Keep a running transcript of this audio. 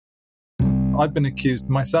I've been accused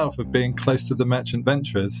myself of being close to the merchant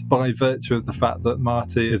venturers by virtue of the fact that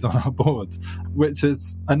Marty is on our board, which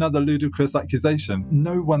is another ludicrous accusation.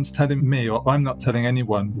 No one's telling me, or I'm not telling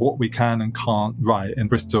anyone, what we can and can't write in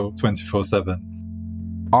Bristol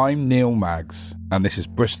 24/7. I'm Neil Maggs, and this is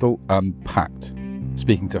Bristol Unpacked,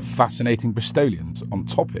 speaking to fascinating Bristolians on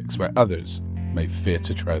topics where others may fear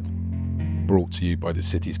to tread. Brought to you by the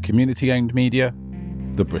city's community-owned media,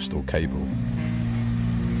 the Bristol Cable.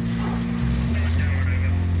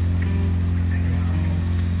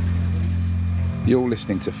 You're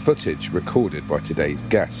listening to footage recorded by today's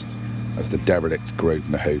guest as the derelict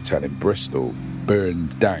Grosvenor Hotel in Bristol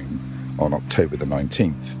burned down on October the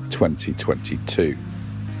 19th, 2022.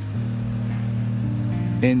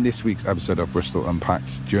 In this week's episode of Bristol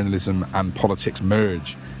Unpacked, journalism and politics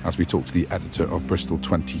merge as we talk to the editor of Bristol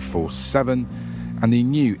 24/7 and the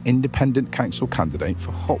new independent council candidate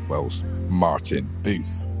for Hotwells, Martin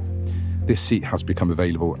Booth. This seat has become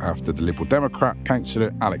available after the Liberal Democrat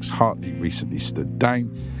councillor Alex Hartley recently stood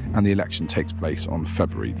down, and the election takes place on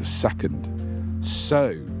February the 2nd.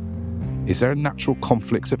 So, is there a natural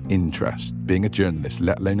conflict of interest being a journalist,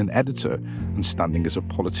 let alone an editor, and standing as a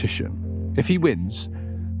politician? If he wins,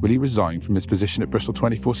 will he resign from his position at Bristol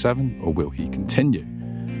 24/7, or will he continue?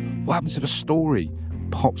 What happens if a story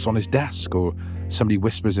pops on his desk, or somebody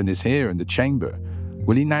whispers in his ear in the chamber?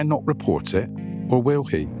 Will he now not report it, or will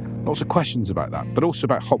he? Lots of questions about that, but also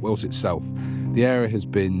about Hotwells itself. The area has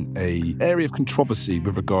been an area of controversy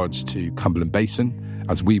with regards to Cumberland Basin,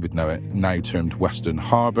 as we would know it, now termed Western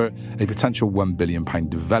Harbour, a potential £1 billion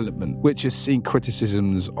development, which has seen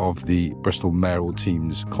criticisms of the Bristol mayoral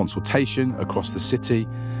team's consultation across the city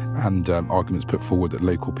and arguments put forward that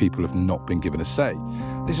local people have not been given a say.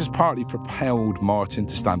 This has partly propelled Martin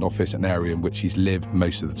to stand office, an area in which he's lived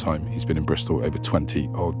most of the time. He's been in Bristol over 20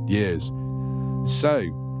 odd years.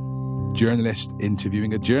 So, journalist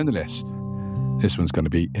interviewing a journalist. This one's going to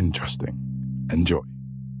be interesting. Enjoy.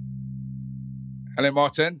 Hello,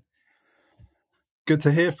 Martin. Good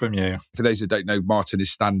to hear from you. For those who don't know, Martin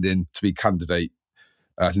is standing to be candidate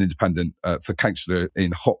as an independent for councillor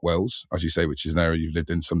in Hotwells, as you say, which is an area you've lived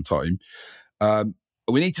in some time.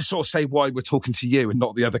 We need to sort of say why we're talking to you and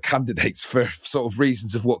not the other candidates for sort of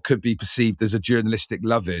reasons of what could be perceived as a journalistic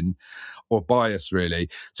love-in or bias, really.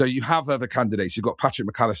 So you have other candidates. You've got Patrick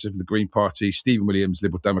McAllister from the Green Party, Stephen Williams,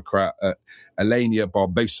 Liberal Democrat, Elenia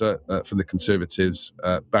Barbosa from the Conservatives,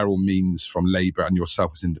 Beryl Means from Labour, and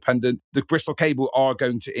yourself as independent. The Bristol Cable are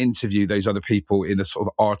going to interview those other people in a sort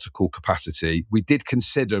of article capacity. We did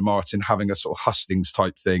consider, Martin, having a sort of hustings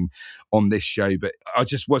type thing on this show, but I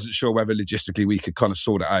just wasn't sure whether logistically we could kind of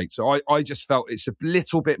sort it out. So I just felt it's a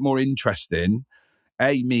little bit more interesting,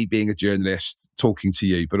 me being a journalist talking to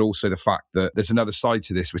you, but also the fact that there's another side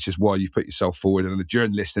to this, which is why you've put yourself forward, and a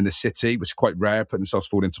journalist in the city, which is quite rare, putting themselves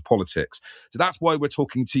forward into politics. So that's why we're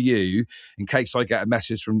talking to you, in case I get a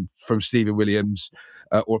message from Stephen Williams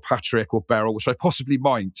or Patrick or Beryl, which I possibly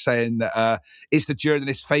might, saying, is the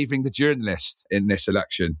journalist favouring the journalist in this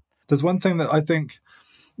election? There's one thing that I think,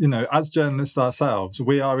 you know, as journalists ourselves,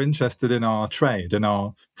 we are interested in our trade, in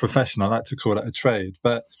our profession. I like to call it a trade.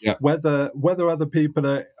 But yeah, whether other people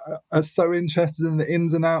are so interested in the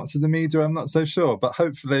ins and outs of the media, I'm not so sure. But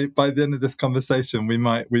hopefully by the end of this conversation, we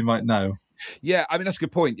might know. Yeah, I mean, that's a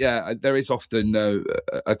good point. Yeah, there is often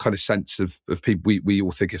a kind of sense of people, we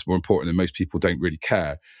all think it's more important and most people don't really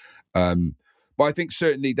care. But I think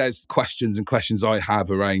certainly there's questions I have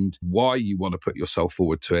around why you want to put yourself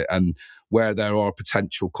forward to it and where there are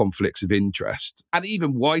potential conflicts of interest. And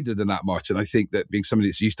even wider than that, Martin, I think that being somebody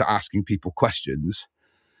that's used to asking people questions,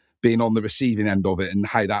 being on the receiving end of it and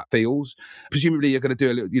how that feels. Presumably you're going to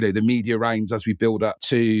do a little, you know, the media rounds as we build up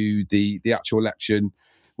to the actual election,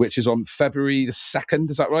 which is on February the 2nd,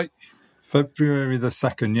 is that right? February the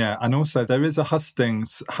 2nd, yeah. And also there is a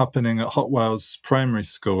hustings happening at Hotwells Primary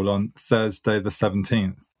School on Thursday the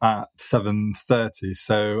 17th at 7:30.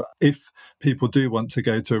 So if people do want to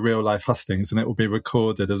go to a real life hustings, and it will be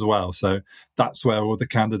recorded as well. So that's where all the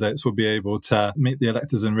candidates will be able to meet the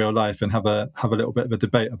electors in real life and have a little bit of a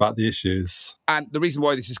debate about the issues. And the reason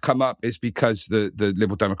why this has come up is because the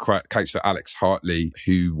Liberal Democrat councillor Alex Hartley,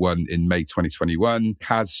 who won in May 2021,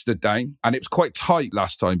 has stood down. And it was quite tight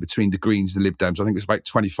last time between the Greens and the Lib Dems. I think it was about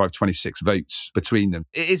 25, 26 votes between them.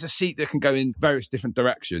 It is a seat that can go in various different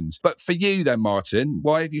directions. But for you then, Martin,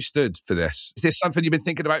 why have you stood for this? Is this something you've been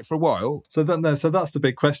thinking about for a while? So that's the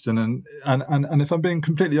big question. And if I'm being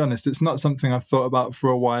completely honest, it's not something I've thought about for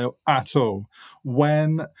a while at all.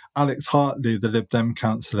 When Alex Hartley, the Lib Dem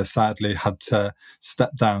councillor, sadly had to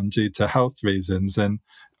step down due to health reasons, and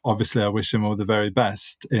obviously I wish him all the very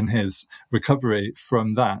best in his recovery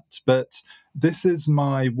from that. But this is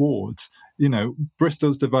my ward. You know,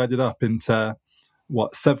 Bristol's divided up into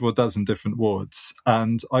several dozen different wards,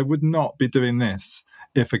 and I would not be doing this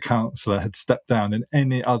if a councillor had stepped down in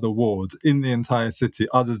any other ward in the entire city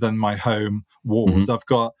other than my home ward.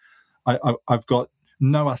 I've got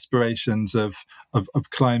no aspirations of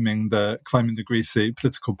climbing the greasy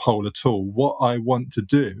political pole at all. What I want to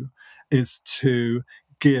do is to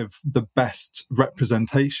give the best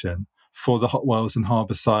representation for the Hotwells and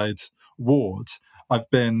Harbourside ward. I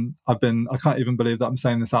can't even believe that I'm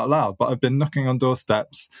saying this out loud, but I've been knocking on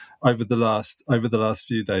doorsteps over the last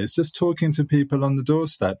few days, just talking to people on the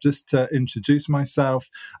doorstep, just to introduce myself.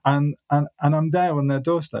 And I'm there on their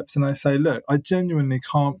doorsteps and I say, look, I genuinely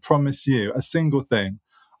can't promise you a single thing.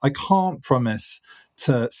 I can't promise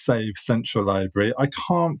to save Central Library. I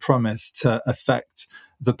can't promise to affect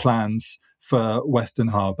the plans for Western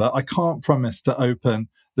Harbour. I can't promise to open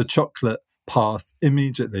the chocolate path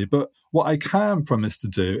immediately. But what I can promise to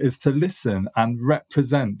do is to listen and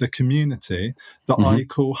represent the community that I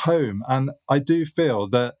call home. And I do feel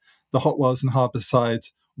that the Hotwells and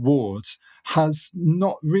Harbourside ward has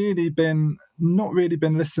not really been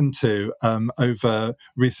listened to over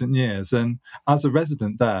recent years. And as a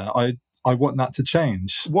resident there, I want that to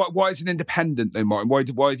change. Why is an independent though, Martin?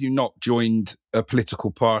 Why have you not joined a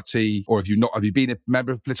political party, or have you been a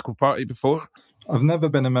member of a political party before? I've never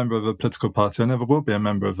been a member of a political party. I never will be a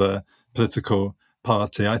member of a political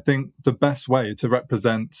party. I think the best way to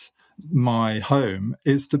represent my home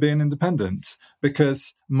is to be an independent,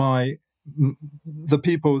 because the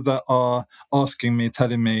people that are asking me,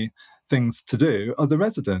 telling me things to do are the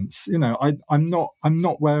residents. You know, I'm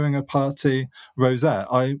not wearing a party rosette.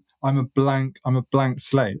 I'm a blank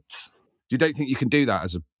slate. You don't think you can do that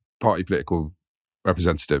as a party political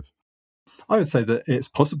representative? I would say that it's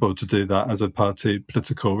possible to do that as a party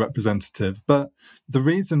political representative, but the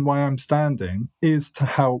reason why I'm standing is to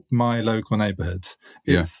help my local neighbourhood.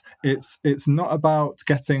 It's not about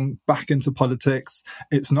getting back into politics.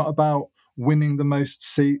 It's not about winning the most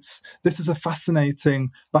seats. This is a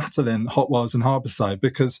fascinating battle in Hotwells and Harbourside,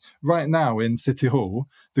 because right now in City Hall,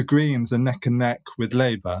 the Greens are neck and neck with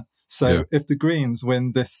Labour. So if the Greens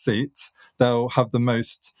win this seat, they'll have the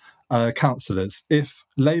most councillors. If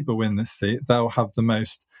Labour win this seat, they'll have the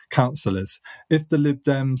most councillors. If the Lib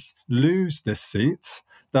Dems lose this seat,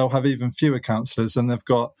 they'll have even fewer councillors than they've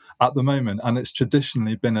got at the moment, and it's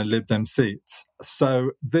traditionally been a Lib Dem seat.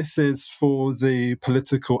 So this is for the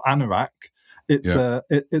political anorak. It's a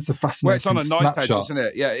fascinating Well, it's on a knife snapshot. edge, isn't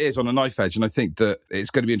it? Yeah, it is on a knife edge, and I think that it's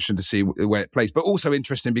going to be interesting to see where it plays. But also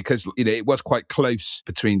interesting because it was quite close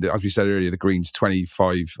between, as we said earlier, the Greens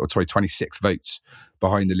 26 votes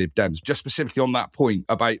behind the Lib Dems. Just specifically on that point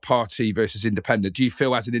about party versus independent, do you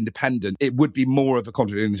feel as an independent it would be more of a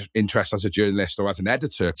conflict of interest as a journalist or as an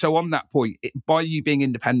editor? So on that point, by you being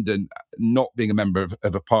independent, not being a member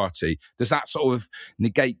of a party, does that sort of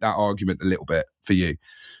negate that argument a little bit for you?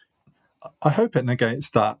 I hope it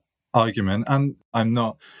negates that argument, and I'm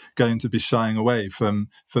not going to be shying away from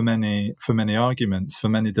many arguments, for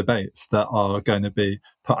many debates that are going to be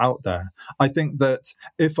put out there. I think that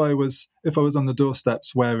if I was on the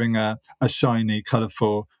doorsteps wearing a shiny,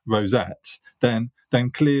 colourful rosette, then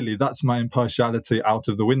clearly that's my impartiality out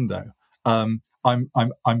of the window. I'm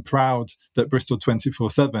proud that Bristol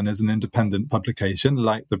 24/7 is an independent publication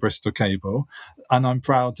like the Bristol Cable, and I'm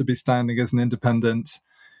proud to be standing as an independent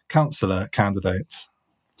councillor candidate.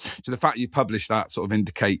 So the fact you published that sort of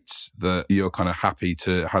indicates that you're kind of happy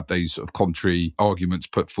to have those sort of contrary arguments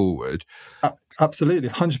put forward. Absolutely,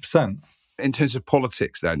 100%. In terms of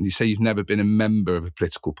politics then, you say you've never been a member of a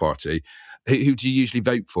political party. Who do you usually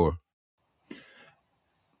vote for?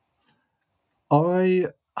 I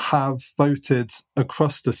have voted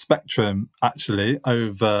across the spectrum actually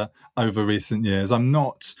over recent years. I'm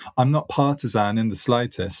not partisan in the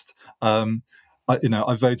slightest.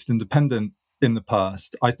 I voted independent in the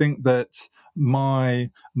past. I think that my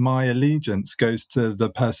allegiance goes to the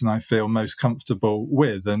person I feel most comfortable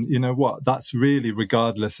with, and you know what? That's really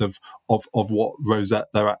regardless of what rosette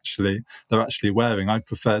they're actually wearing. I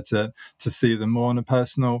prefer to see them more on a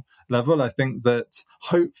personal level. I think that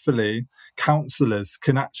hopefully councillors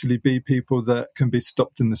can actually be people that can be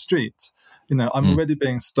stopped in the street. I'm already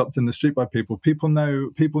being stopped in the street by people. People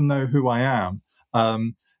know who I am.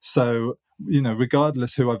 So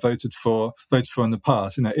regardless who I voted for in the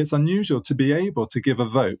past, it's unusual to be able to give a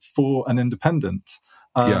vote for an independent.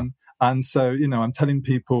 And so, I'm telling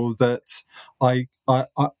people that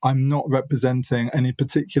I'm not representing any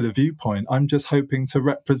particular viewpoint. I'm just hoping to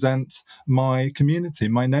represent my community,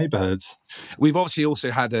 my neighbourhoods. We've obviously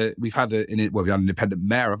also had an independent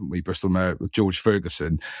mayor, haven't we? Bristol Mayor George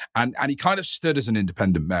Ferguson, and he kind of stood as an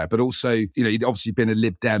independent mayor, but also, he'd obviously been a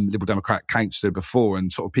Liberal Democrat councillor before,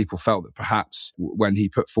 and sort of people felt that perhaps when he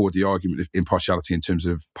put forward the argument of impartiality in terms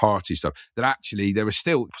of party stuff, that actually there was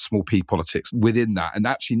still small p politics within that, and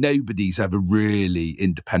actually nobody's ever really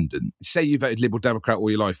independent. Say you voted Liberal Democrat all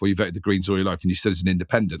your life, or you voted the Greens all your life, and you stood as an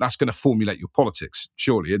independent. That's going to formulate your politics,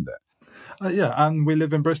 surely, isn't it? Yeah, and we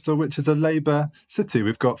live in Bristol, which is a Labour city.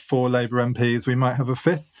 We've got 4 Labour MPs. We might have a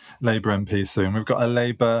 5th Labour MP soon. We've got a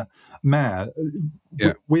Labour mayor.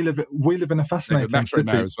 Yeah. We live in a fascinating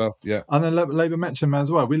city mayor as well. Yeah, and a Labour Metro mayor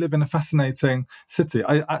as well. We live in a fascinating city.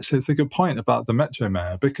 It's a good point about the Metro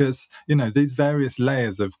mayor, because these various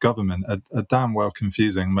layers of government are damn well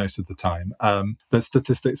confusing most of the time. There's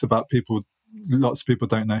statistics about people. Lots of people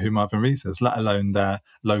don't know who Marvin Rees is, let alone their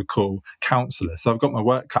local councillor. So I've got my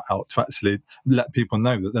work cut out to actually let people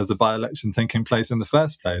know that there's a by-election taking place in the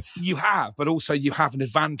first place. You have, but also you have an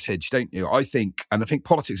advantage, don't you? I think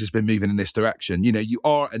politics has been moving in this direction. You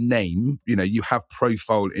are a name, you have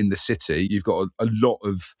profile in the city. You've got a lot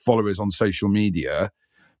of followers on social media.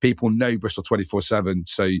 People know Bristol 24/7,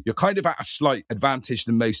 so you're kind of at a slight advantage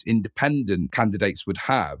than most independent candidates would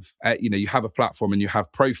have. You have a platform and you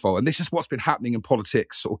have profile, and this is what's been happening in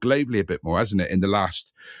politics sort of globally a bit more, hasn't it, in the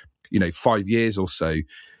last 5 years or so.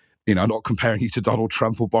 I'm not comparing you to Donald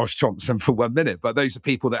Trump or Boris Johnson for 1 minute, but those are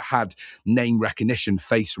people that had name recognition,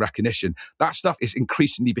 face recognition. That stuff is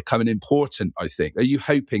increasingly becoming important, I think. Are you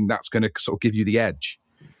hoping that's going to sort of give you the edge?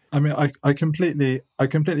 I mean, I completely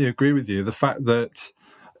agree with you. The fact that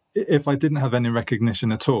if I didn't have any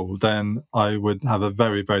recognition at all, then I would have a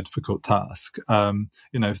very, very difficult task.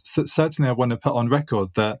 Certainly I want to put on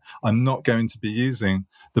record that I'm not going to be using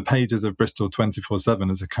the pages of Bristol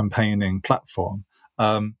 24/7 as a campaigning platform.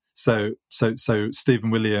 So Stephen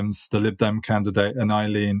Williams, the Lib Dem candidate, and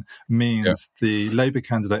Eileen Means, the Labour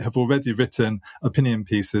candidate, have already written opinion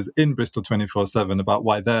pieces in Bristol 24/7 about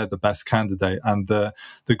why they're the best candidate, and the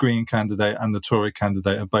Green candidate and the Tory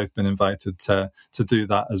candidate have both been invited to do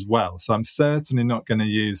that as well. So I'm certainly not going to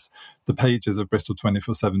use the pages of Bristol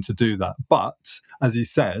 24/7 to do that. But as you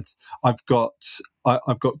said, I've got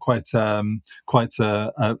quite a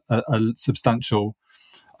substantial.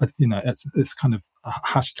 It's kind of a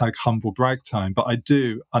hashtag humble brag time, but I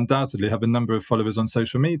do undoubtedly have a number of followers on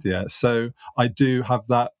social media. So I do have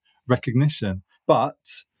that recognition.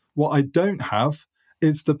 But what I don't have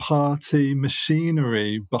is the party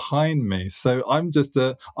machinery behind me. So I'm just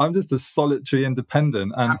a solitary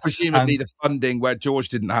independent. And presumably the funding, where George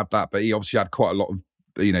didn't have that, but he obviously had quite a lot of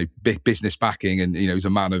big business backing, and he was a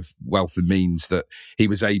man of wealth and means, that he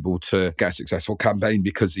was able to get a successful campaign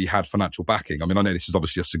because he had financial backing. I mean, I know this is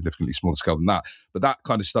obviously a significantly smaller scale than that, but that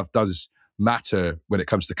kind of stuff does matter when it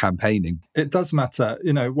comes to campaigning. It does matter.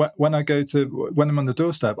 When I'm on the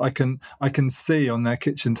doorstep, I can see on their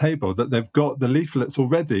kitchen table that they've got the leaflets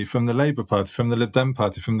already from the Labour Party, from the Lib Dem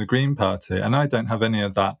Party, from the Green Party, and I don't have any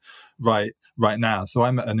of that right now. So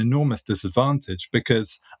I'm at an enormous disadvantage,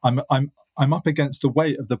 because I'm up against the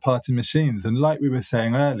weight of the party machines. And like we were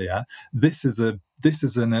saying earlier, this is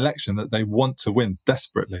an election that they want to win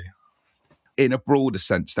desperately. In a broader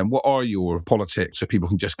sense, then, what are your politics, so people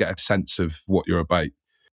can just get a sense of what you're about?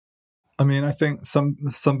 I mean, I think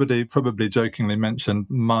somebody probably jokingly mentioned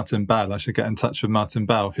Martin Bell. I should get in touch with Martin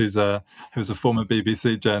Bell, who's a former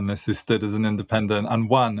BBC journalist who stood as an independent and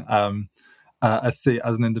won a seat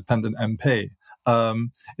as an independent MP. I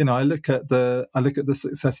look at the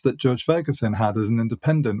success that George Ferguson had as an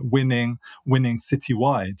independent, winning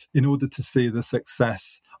citywide, in order to see the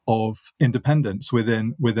success of independence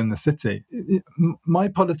within the city. My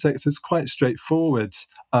politics is quite straightforward.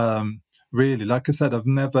 Really, like I said, I've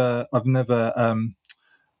never aligned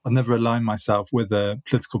myself with a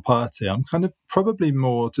political party. I'm kind of probably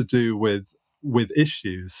more to do with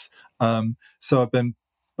issues. So I've been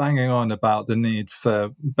banging on about the need for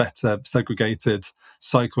better segregated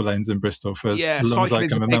cycle lanes in Bristol for as long as I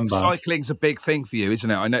can remember. Cycling's a big thing for you, isn't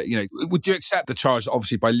it? I know, would you accept the charge that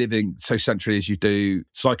obviously by living so centrally as you do,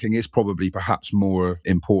 cycling is probably perhaps more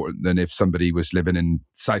important than if somebody was living in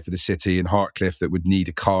south of the city in Hartcliffe that would need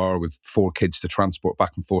a car with 4 kids to transport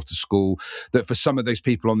back and forth to school, that for some of those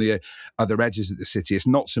people on the other edges of the city, it's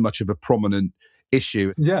not so much of a prominent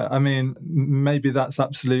issue. Yeah, I mean, maybe that's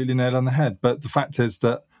absolutely nail on the head. But the fact is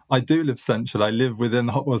that I do live central. I live within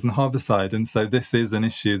Hotwells and Harborside, and so this is an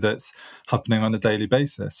issue that's happening on a daily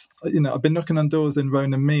basis. I've been knocking on doors in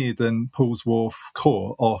Rowan and Mead and Paul's Wharf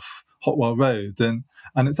Court off Hotwell Road. And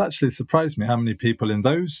it's actually surprised me how many people in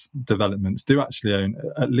those developments do actually own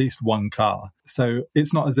at least one car. So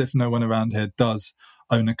it's not as if no one around here does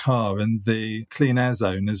own a car. And the clean air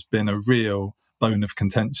zone has been a real bone of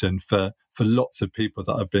contention for lots of people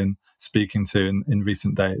that I've been speaking to in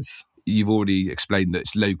recent days. You've already explained that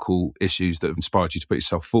it's local issues that have inspired you to put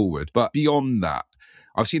yourself forward. But beyond that,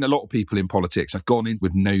 I've seen a lot of people in politics have gone in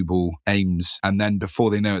with noble aims, and then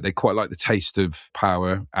before they know it, they quite like the taste of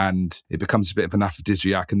power and it becomes a bit of an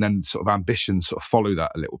aphrodisiac, and then sort of ambitions sort of follow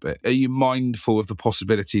that a little bit. Are you mindful of the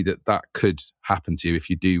possibility that that could happen to you if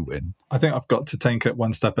you do win? I think I've got to take it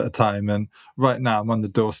one step at a time. And right now I'm on the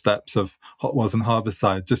doorsteps of Hotwells and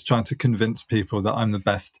Harbourside, just trying to convince people that I'm the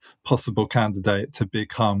best possible candidate to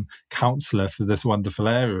become councillor for this wonderful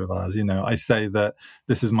area of ours. You know, I say that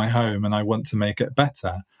this is my home and I want to make it better.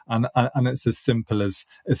 And it's as simple as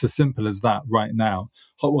that right now.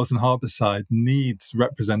 Hotwells and Harbourside needs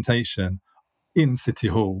representation in City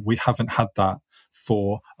Hall. We haven't had that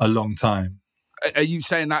for a long time. Are you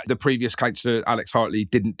saying that the previous councillor, Alex Hartley,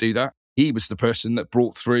 didn't do that? He was the person that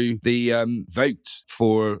brought through the vote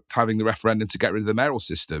for having the referendum to get rid of the mayoral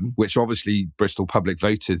system, which obviously Bristol public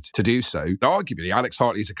voted to do so. Arguably, Alex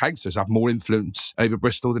Hartley as a councillor has had more influence over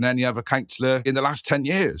Bristol than any other councillor in the last 10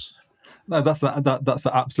 years. No, that's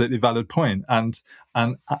an absolutely valid point. And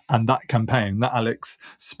that campaign that Alex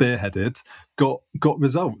spearheaded got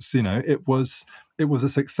results. You know, it was a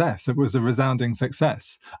success. It was a resounding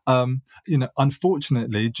success.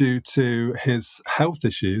 Unfortunately, due to his health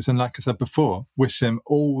issues, and like I said before, wish him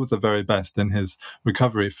all the very best in his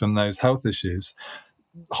recovery from those health issues.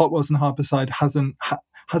 Hotwells and Harbourside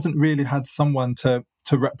hasn't really had someone to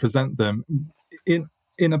represent them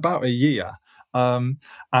in about a year.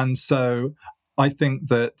 And so I think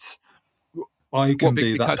that I can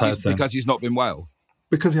be that person. Because he's not been well?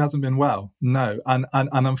 Because he hasn't been well, no. And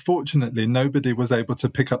unfortunately, nobody was able to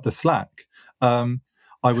pick up the slack.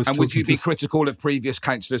 Would you be critical of previous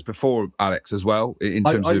councillors before Alex as well? In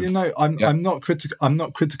terms I'm not critical. I'm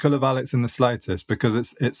not critical of Alex in the slightest,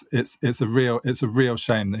 because it's a real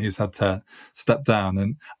shame that he's had to step down,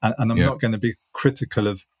 and I'm not going to be critical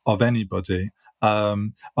of anybody.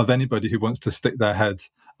 Of anybody who wants to stick their head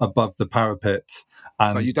above the parapet.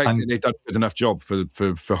 But you don't think they've done a good enough job for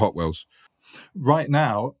Hotwells? Right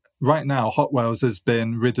now, Hotwells has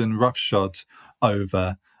been ridden roughshod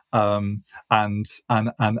over, and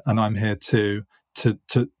I'm here to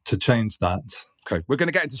change that. Okay, we're going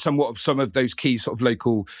to get into some of those key sort of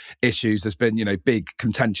local issues. There's been, big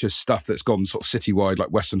contentious stuff that's gone sort of citywide, like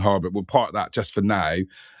Western Harbour. We'll part that just for now.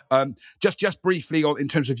 Just briefly in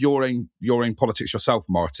terms of your own politics yourself,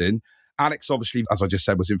 Martin. Alex, obviously, as I just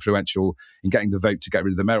said, was influential in getting the vote to get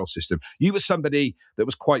rid of the mayoral system. You were somebody that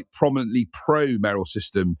was quite prominently pro-mayoral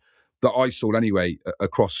system that I saw anyway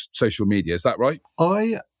across social media. Is that right?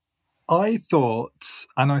 I thought,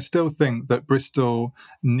 and I still think, that Bristol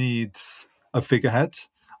needs a figurehead.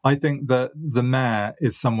 I think that the mayor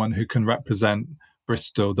is someone who can represent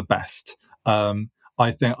Bristol the best.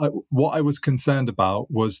 I think what I was concerned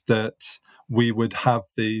about was that we would have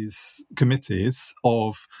these committees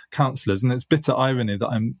of councillors, and it's bitter irony that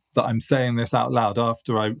I'm saying this out loud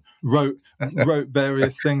after I wrote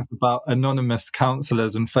various things about anonymous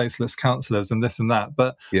councillors and faceless councillors and this and that.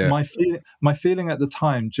 But my feeling at the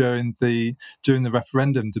time during the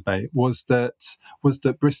referendum debate was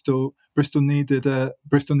that Bristol needed a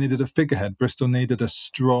figurehead. Bristol needed a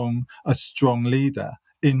strong leader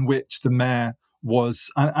in which the mayor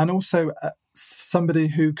was, and also somebody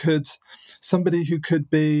who could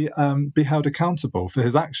be held accountable for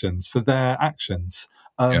his actions, for their actions.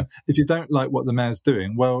 If you don't like what the mayor's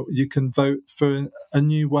doing, well, you can vote for a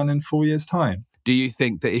new one in 4 years' time. Do you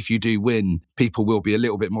think that if you do win, people will be a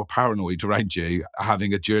little bit more paranoid around you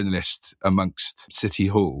having a journalist amongst City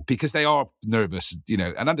Hall? Because they are nervous,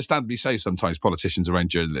 and understandably so sometimes, politicians around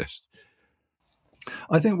journalists.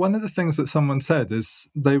 I think one of the things that someone said is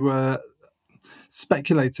they were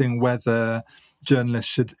speculating whether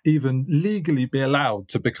journalists should even legally be allowed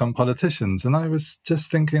to become politicians. And I was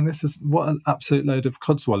just thinking, this is what an absolute load of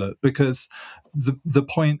codswallop, because the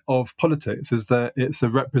point of politics is that it's a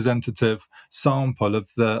representative sample of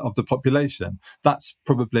the population. That's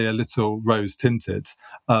probably a little rose tinted.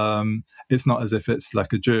 It's not as if it's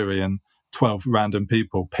like a jury and 12 random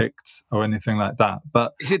people picked or anything like that.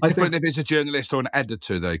 But is it different if it's a journalist or an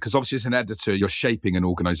editor, though? Because obviously as an editor, you're shaping an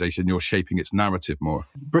organisation, you're shaping its narrative more.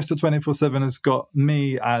 Bristol 24/7 has got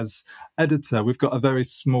me as editor. We've got a very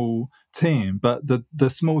small team, but the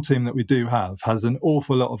small team that we do have has an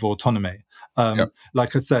awful lot of autonomy.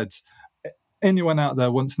 Like I said, anyone out there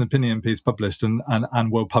wants an opinion piece published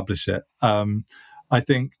and will publish it. I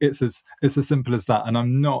think it's as simple as that. And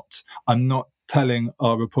I'm not telling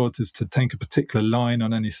our reporters to take a particular line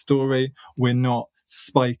on any story. We're not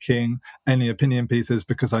spiking any opinion pieces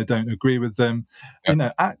because I don't agree with them.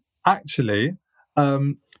 Yeah. Actually,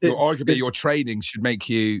 arguably your training should make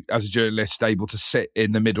you, as a journalist, able to sit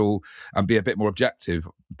in the middle and be a bit more objective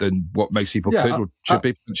than what most people could or should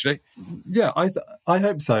be, potentially. Yeah, I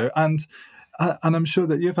hope so. And I'm sure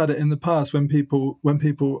that you've had it in the past when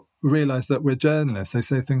people realise that we're journalists. They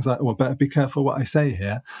say things like, "Well, better be careful what I say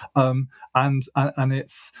here," and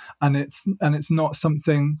it's not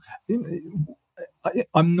something.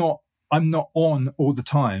 I'm not on all the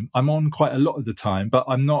time. I'm on quite a lot of the time, but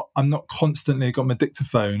I'm not constantly got my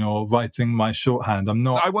dictaphone or writing my shorthand. I'm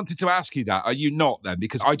not. I wanted to ask you that. Are you not then?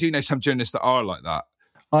 Because I do know some journalists that are like that.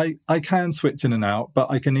 I can switch in and out,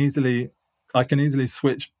 but I can easily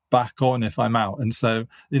switch back on if I'm out. And so,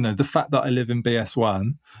 the fact that I live in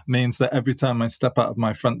BS1 means that every time I step out of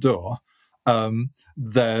my front door,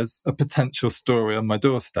 there's a potential story on my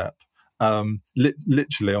doorstep.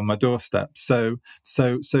 Literally on my doorstep. So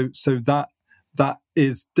that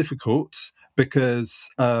is difficult because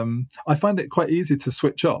I find it quite easy to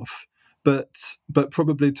switch off. But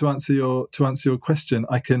probably to answer your question,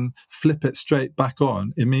 I can flip it straight back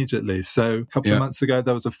on immediately. So a couple of months ago,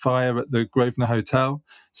 there was a fire at the Grosvenor Hotel.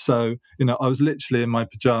 So, I was literally in my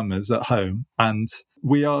pajamas at home, and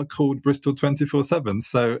we are called Bristol 24/7.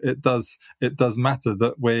 So it does matter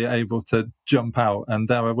that we're able to jump out. And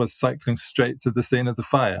there I was cycling straight to the scene of the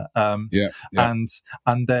fire. And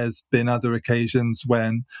there's been other occasions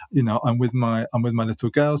when, I'm with my little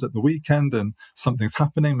girls at the weekend and something's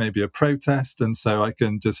happening, maybe a protest. And so I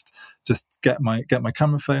can just get my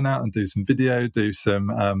camera phone out and do some video, do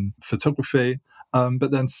some photography, but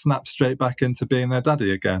then snap straight back into being their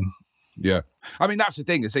daddy again. Yeah. I mean, that's the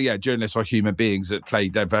thing. Is that, journalists are human beings that play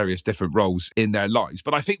their various different roles in their lives.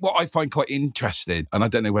 But I think what I find quite interesting, and I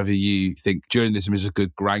don't know whether you think journalism is a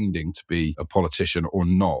good grounding to be a politician or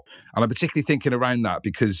not. And I'm particularly thinking around that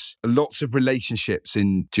because lots of relationships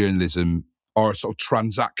in journalism are sort of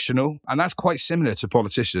transactional. And that's quite similar to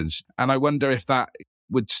politicians. And I wonder if that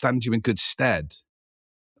would stand you in good stead.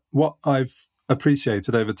 What I've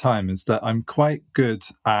appreciated over time is that I'm quite good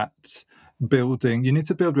at you need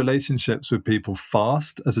to build relationships with people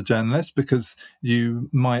fast as a journalist because you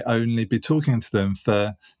might only be talking to them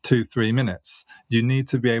for 2-3 minutes. You need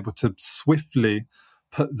to be able to swiftly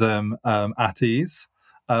put them at ease.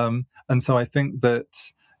 And so I think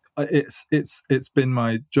that it's been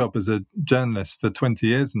my job as a journalist for 20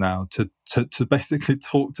 years now to basically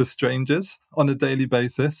talk to strangers on a daily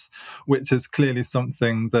basis, which is clearly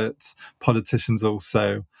something that politicians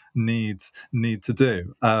also need to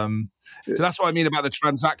do. So that's what I mean about the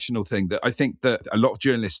transactional thing, that I think that a lot of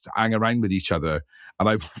journalists hang around with each other. And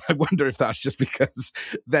I wonder if that's just because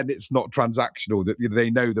then it's not transactional, that they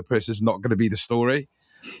know the person's not going to be the story.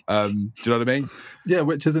 Do you know what I mean? Yeah,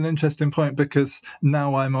 which is an interesting point because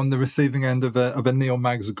now I'm on the receiving end of a Neil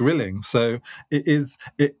Maggs grilling. So it is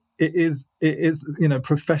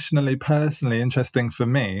professionally, personally interesting for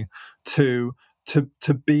me to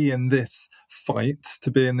be in this fight,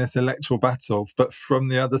 to be in this electoral battle, but from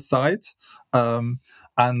the other side, and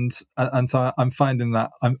so I'm finding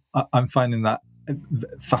that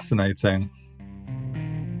fascinating.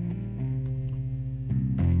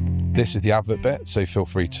 This is the advert bit, so feel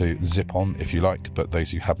free to zip on if you like, but those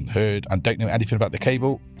who haven't heard and don't know anything about the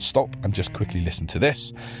cable, stop and just quickly listen to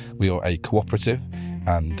this. We are a cooperative,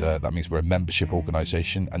 and that means we're a membership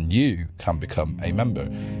organisation, and you can become a member,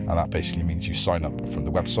 and that basically means you sign up from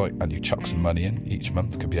the website and you chuck some money in each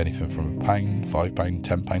month. It could be anything from £1, £5,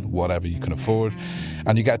 £10, whatever you can afford,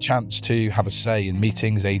 and you get a chance to have a say in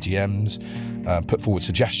meetings, AGMs, put forward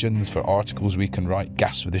suggestions for articles we can write,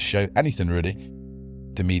 guests for this show, anything really.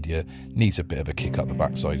 The media needs a bit of a kick up the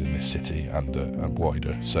backside in this city and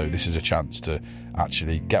wider. So this is a chance to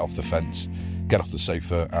actually get off the fence, get off the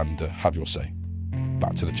sofa and have your say.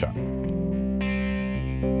 Back to the chat.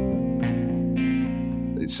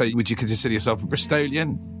 So would you consider yourself a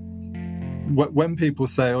Bristolian? When people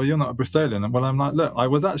say, "Oh, you're not a Bristolian," well, I'm like, look, I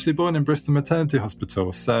was actually born in Bristol Maternity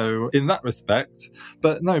Hospital, so in that respect.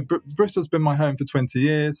 But no, Bristol's been my home for 20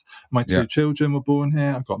 years. My two children were born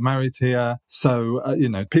here. I got married here, so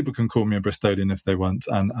people can call me a Bristolian if they want,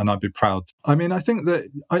 and I'd be proud. I mean, I think that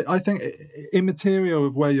I think immaterial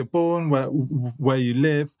of where you're born, where you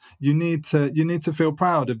live, you need to feel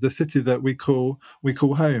proud of the city that we call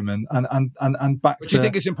home, and back. Do you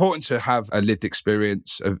think it's important to have a lived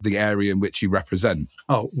experience of the area in which you represent.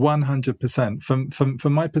 Oh, 100%.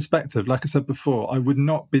 From my perspective, like I said before, I would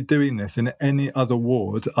not be doing this in any other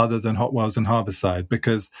ward other than Hotwells and Harbourside,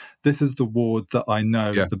 because this is the ward that I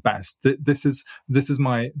know the best. This is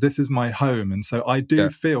my home, and so I do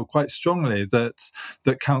feel quite strongly that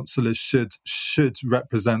councillors should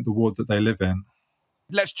represent the ward that they live in.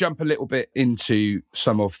 Let's jump a little bit into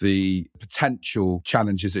some of the potential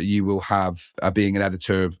challenges that you will have being an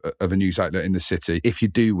editor of a news outlet in the city. If you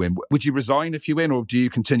do win, would you resign if you win, or do you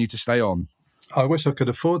continue to stay on? I wish I could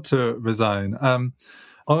afford to resign.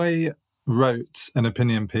 I wrote an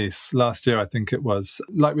opinion piece last year, I think it was.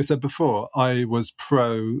 Like we said before, I was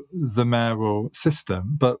pro the mayoral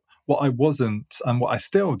system, but what I wasn't, and what I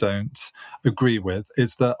still don't agree with,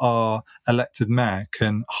 is that our elected mayor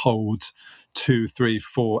can hold 2, 3,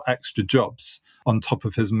 4 extra jobs on top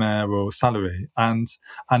of his mayoral salary. And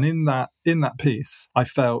in that piece, I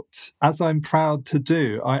felt, as I'm proud to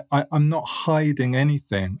do, I'm not hiding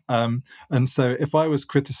anything. And so if I was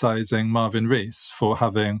criticising Marvin Rees for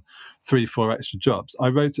having 3, 4 extra jobs, I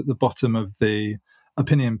wrote at the bottom of the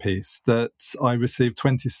opinion piece that I received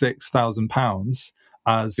 £26,000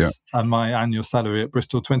 as my annual salary at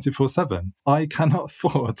Bristol 24/7. I cannot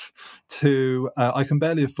afford to. I can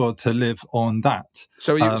barely afford to live on that.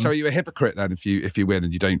 So are you a hypocrite then if you win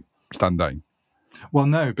and you don't stand down? Well,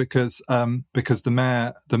 no, because the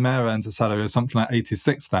mayor earns a salary of something like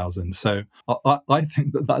 86,000. So I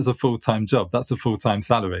think that is a full-time job. That's a full-time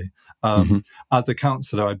salary. As a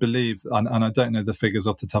councillor, I believe, and I don't know the figures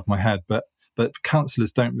off the top of my head, but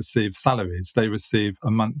councillors don't receive salaries; they receive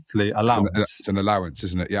a monthly allowance. It's an allowance,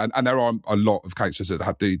 isn't it? Yeah, and there are a lot of councillors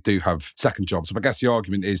that do have second jobs. But I guess the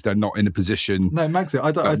argument is they're not in a position. No, Magsy,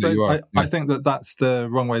 I think that's the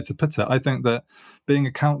wrong way to put it. I think that being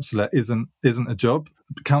a councillor isn't a job.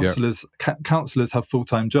 Councillors have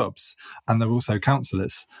full-time jobs, and they're also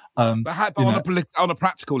councillors. But on a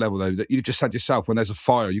practical level, though, that you just said yourself, when there's a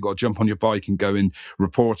fire, you've got to jump on your bike and go and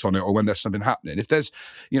report on it, or when there's something happening. If there's,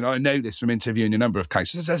 I know this from interviewing a number of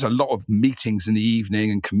councillors, there's a lot of meetings in the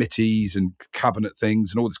evening and committees and cabinet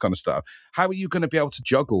things and all this kind of stuff. How are you going to be able to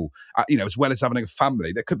juggle, as well as having a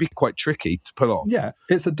family? That could be quite tricky to pull off. Yeah,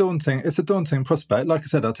 it's a daunting prospect. Like I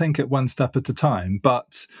said, I'll take it one step at a time.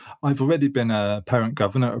 But I've already been a parent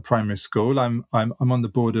governor at a primary school. I'm on the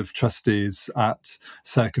board of trustees at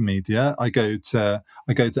Circa Media. I go to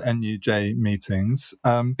NUJ meetings.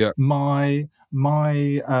 My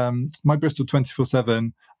Bristol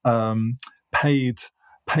 24/7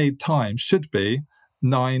 paid time should be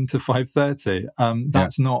 9 to 5:30.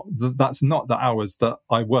 That's not the hours that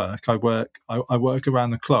I work. I work around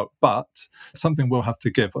the clock, but something will have to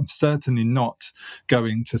give. I'm certainly not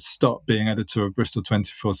going to stop being editor of Bristol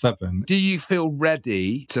 24/7. Do you feel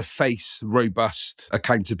ready to face robust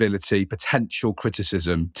accountability, potential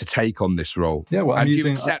criticism to take on this role? Yeah, well, and do you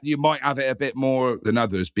accept you might have it a bit more than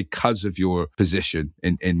others because of your position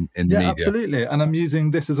in the media? Yeah, absolutely. And I'm using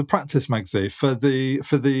this as a practice, Magsy, for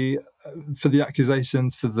the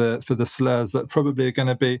accusations, for the slurs that probably are going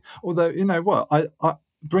to be. Although, you know what, I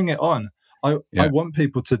bring it on. I want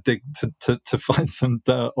people to dig to find some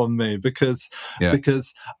dirt on me because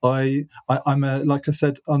I'm like I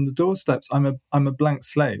said on the doorsteps, I'm a blank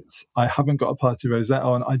slate. I haven't got a party rosette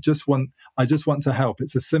on. I just want to help.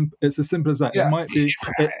 It's as simple as that. Yeah.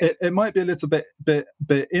 It might be a little bit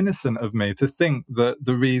innocent of me to think that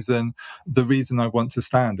the reason I want to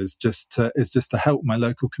stand is just to help my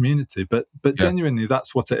local community. But genuinely,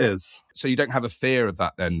 that's what it is. So you don't have a fear of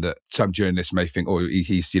that then, that some journalists may think, oh,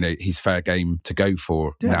 he's fair game to go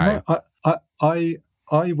for now. No,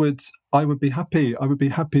 I would be happy. I would be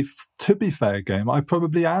happy to be fair game. I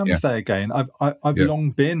probably am fair game. I've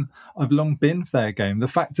long been fair game. The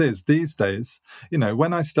fact is, these days,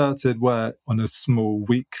 when I started work on a small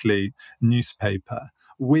weekly newspaper,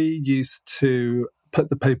 we used to put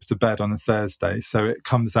the paper to bed on a Thursday, so it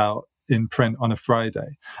comes out in print on a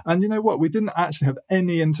Friday. And you know what? We didn't actually have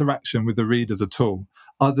any interaction with the readers at all,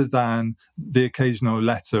 other than the occasional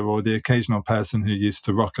letter or the occasional person who used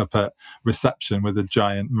to rock up at reception with a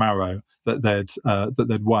giant marrow that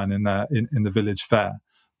they'd won in the village fair.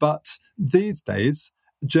 But these days,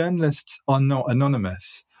 journalists are not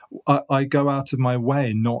anonymous. I go out of my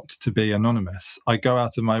way not to be anonymous. I go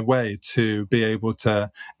out of my way to be able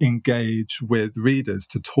to engage with readers,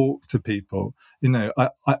 to talk to people. I'm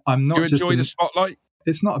not. Do you enjoy the spotlight?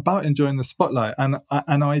 it's not about enjoying the spotlight, and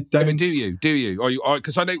I don't. I mean, do you? Are you?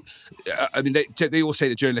 Because I know. I mean, they all say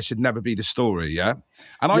that journalists should never be the story. Yeah,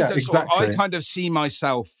 and I don't. Exactly. I kind of see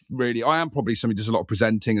myself really. I am probably somebody who does a lot of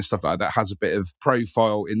presenting and stuff like that. Has a bit of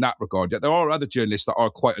profile in that regard. Yet there are other journalists that are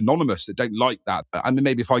quite anonymous that don't like that. I mean,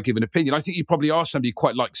 maybe if I give an opinion, I think you probably are somebody who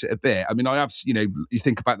quite likes it a bit. I mean, I have. You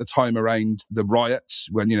think about the time around the riots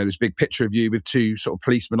when there's a big picture of you with two sort of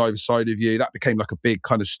policemen either side of you. That became like a big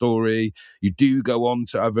kind of story. You do go on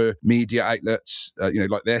to other media outlets,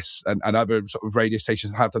 like this and other sort of radio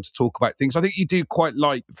stations have done to talk about things. I think you do quite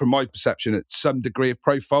like, from my perception, at some degree of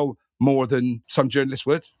profile more than some journalists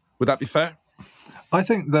would. Would that be fair? I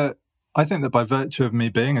think that by virtue of me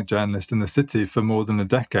being a journalist in the city for more than a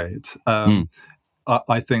decade,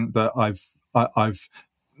 I think that I've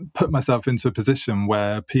put myself into a position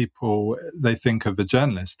where they think of a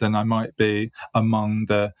journalist, and I might be among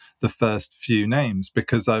the first few names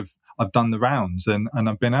because I've done the rounds and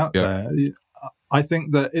I've been out there. I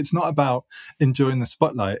think that it's not about enjoying the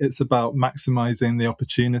spotlight; it's about maximizing the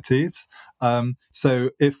opportunities. So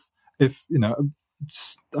if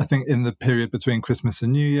I think in the period between Christmas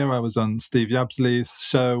and New Year, I was on Steve Yabsley's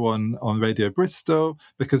show on Radio Bristol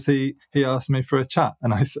because he asked me for a chat,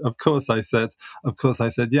 and of course I said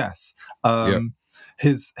yes.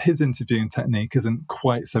 His interviewing technique isn't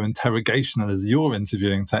quite so interrogational as your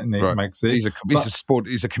interviewing technique, right. Megzi.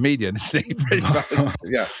 He's a comedian, isn't he?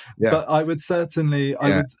 Yeah. But I would certainly,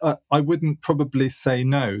 I wouldn't probably say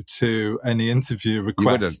no to any interview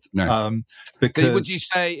request. You wouldn't, no. Because would you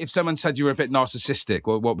say, if someone said you were a bit narcissistic,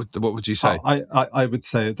 what would you say? I would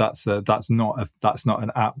say that's not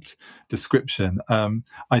an apt description.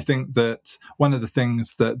 I think that one of the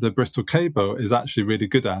things that the Bristol Cable is actually really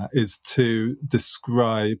good at is to describe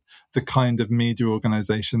the kind of media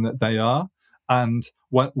organisation that they are. And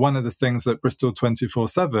one of the things that Bristol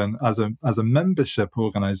 24/7 as a membership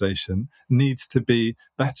organisation needs to be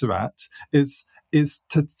better at is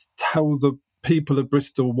to tell the people of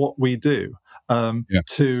Bristol what we do,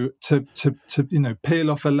 to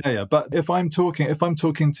peel off a layer. But if I'm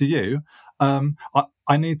talking to you,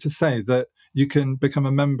 I need to say that you can become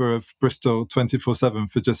a member of Bristol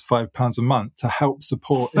 24/7 for just £5 a month to help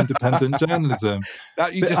support independent journalism.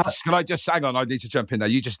 Can I just hang on? I need to jump in there.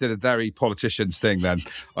 You just did a very politicians thing. Then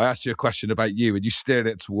I asked you a question about you, and you steered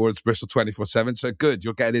it towards Bristol 24/7. So good,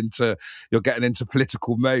 you're getting into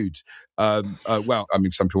political mode. Well, I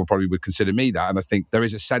mean, some people probably would consider me that, and I think there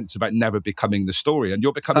is a sense about never becoming the story, and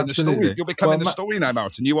you're becoming Absolutely. the story. You're becoming the story now,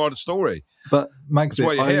 Martin. You are the story. But Magzi, that's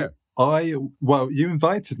why you're here. You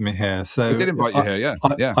invited me here, so I did invite you here.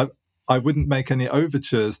 Yeah. I wouldn't make any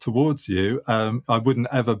overtures towards you. I wouldn't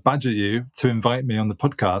ever badger you to invite me on the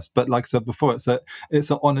podcast. But like I said before, it's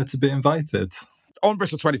an honour to be invited. On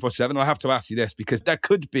Bristol 24/7, I have to ask you this because there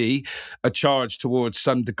could be a charge towards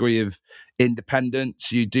some degree of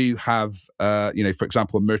independence. You do have, for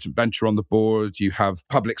example, Merchant Venture on the board. You have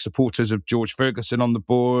public supporters of George Ferguson on the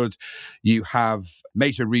board. You have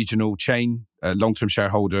major regional chain, long-term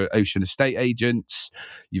shareholder Ocean Estate Agents.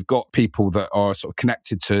 You've got people that are sort of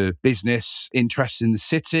connected to business interests in the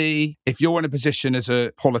city. If you're in a position as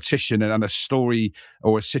a politician and a story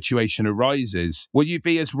or a situation arises, will you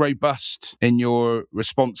be as robust in your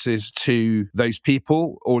responses to those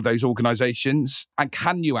people or those organisations? And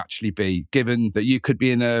can you actually be, given that you could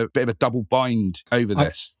be in a bit of a double bind over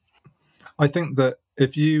this? I think that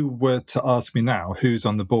if you were to ask me now who's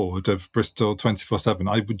on the board of Bristol 24/7,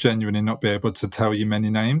 I would genuinely not be able to tell you many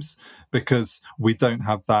names because we don't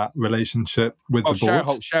have that relationship with the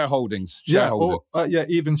board. Shareholdings.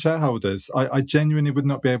 Even shareholders. I genuinely would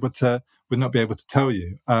not be able to tell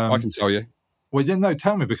you. I can tell you. Well,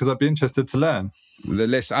 tell me because I'd be interested to learn. The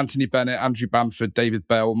list: Anthony Bennett, Andrew Bamford, David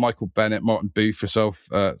Bell, Michael Bennett, Martin Booth, yourself,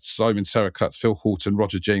 Simon Serracuts, Phil Horton,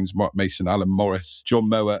 Roger James, Mark Mason, Alan Morris, John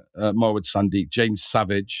Mowat, Marwood Sandeep, James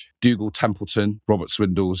Savage, Dougal Templeton, Robert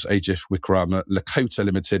Swindles, Ajif Wickrama, Lakota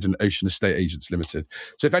Limited and Ocean Estate Agents Limited.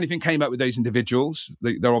 So if anything came out with those individuals,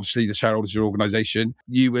 they're obviously the shareholders of your organisation,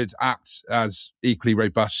 you would act as equally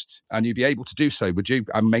robust and you'd be able to do so, would you?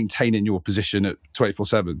 And maintaining your position at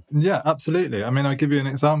 24/7? Yeah, absolutely. I mean, I'll give you an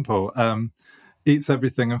example. Eats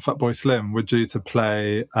Everything and Fatboy Slim were due to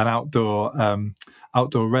play an outdoor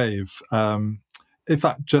rave. In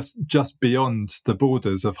fact, just beyond the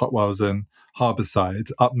borders of Hotwells and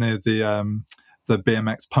Harbourside, up near the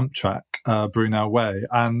BMX pump track, Brunel Way,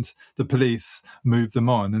 and the police moved them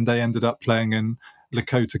on, and they ended up playing in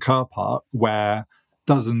Lakota car park, where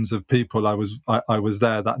dozens of people. I was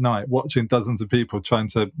there that night watching dozens of people trying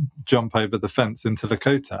to jump over the fence into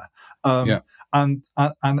Lakota. And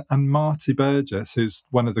Marty Burgess, who's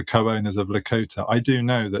one of the co-owners of Lakota, I do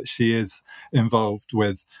know that she is involved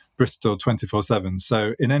with Bristol 24/7.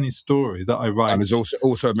 So in any story that I write, and there's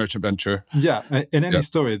also a merchant venture. Yeah, in any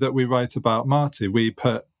story that we write about Marty, we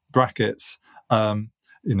put brackets.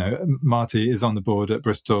 Marty is on the board at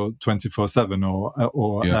Bristol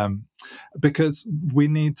 24/7, because we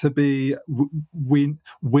need to be.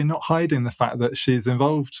 We're not hiding the fact that she's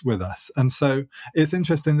involved with us, and so it's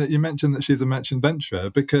interesting that you mentioned that she's a merchant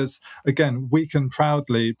venturer, because again, we can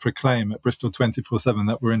proudly proclaim at Bristol 24/7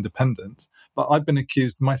 that we're independent, but I've been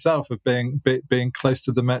accused myself of being close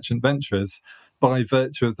to the merchant venturers by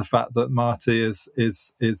virtue of the fact that Marty is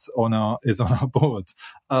on our board,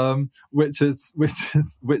 which is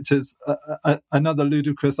another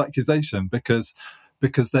ludicrous accusation, because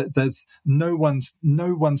there's no one's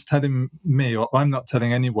telling me, or I'm not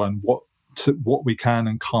telling anyone what we can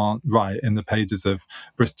and can't write in the pages of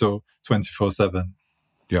Bristol 24/7.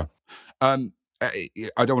 Yeah. I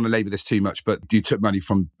don't want to labour this too much, but you took money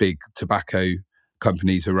from big tobacco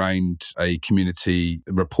companies around a community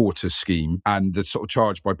reporter scheme, and the sort of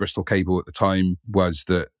charge by Bristol Cable at the time was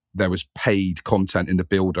that there was paid content in the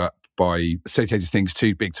build-up by associated things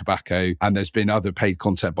to big tobacco, and there's been other paid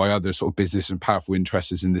content by other sort of business and powerful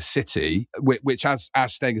interests in the city, which as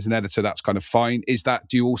staying as an editor, that's kind of fine. Do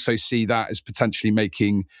you also see that as potentially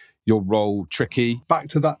making your role tricky? Back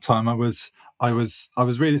to that time, I was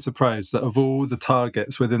really surprised that of all the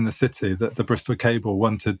targets within the city that the Bristol Cable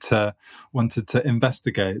wanted to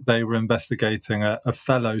investigate, they were investigating a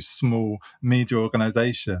fellow small media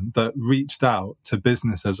organisation that reached out to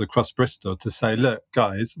businesses across Bristol to say, look,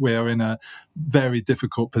 guys, we are in a very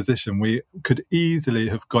difficult position. We could easily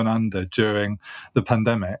have gone under during the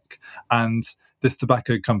pandemic. And this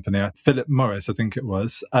tobacco company, Philip Morris, I think it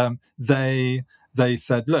was, they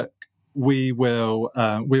said, look, we'll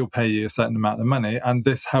pay you a certain amount of money, and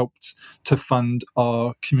this helped to fund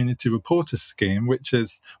our community reporter scheme, which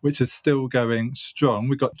is still going strong.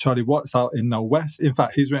 We've got Charlie Watts out in Knoll West. In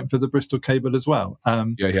fact, he's written for the Bristol Cable as well.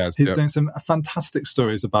 He has. He's doing some fantastic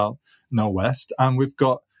stories about Knoll West, and we've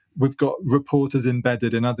got reporters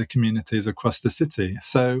embedded in other communities across the city.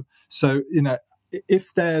 So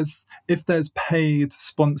if there's paid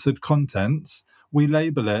sponsored content, we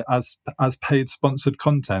label it as paid sponsored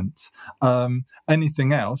content.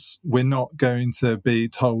 Anything else, we're not going to be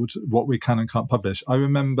told what we can and can't publish. I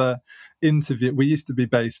remember we used to be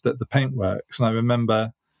based at the Paintworks, and I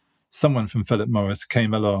remember someone from Philip Morris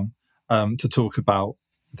came along to talk about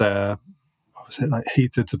their, what was it, like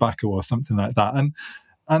heated tobacco or something like that.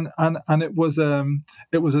 And it was an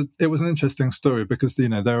interesting story, because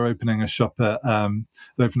they're opening a shop at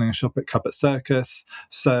Cabot Circus,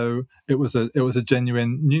 so it was a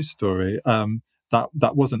genuine news story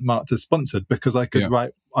that wasn't marked as sponsored, because I could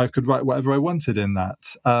write whatever I wanted in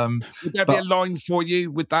that. Would there be a line for you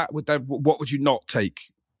with that? What would you not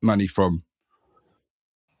take money from?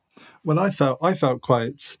 Well, I felt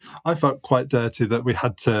quite dirty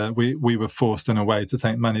that we were forced in a way to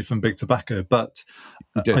take money from big tobacco. But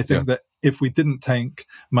I think that if we didn't take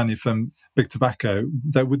money from big tobacco,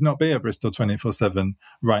 there would not be a Bristol 24/7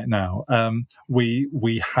 right now.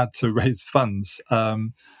 We had to raise funds,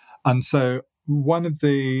 and so one of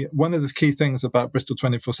the key things about Bristol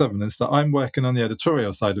 24/7 is that I'm working on the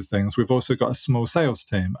editorial side of things. We've also got a small sales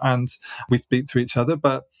team, and we speak to each other,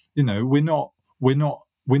 but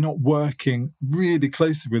we're not working really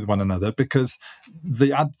closely with one another, because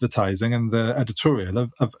the advertising and the editorial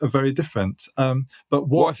are very different. But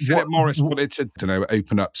what if Philip Morris wanted to,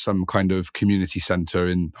 open up some kind of community centre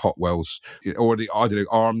in Hotwells, or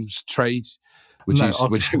arms trade? Would you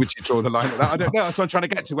draw the line at that? I don't know. That's what I'm trying to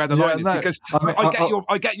get to, where the line is, because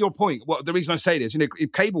I get your point. Well, the reason I say this,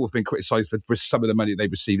 Cable have been criticised for some of the money they've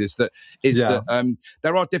received, is that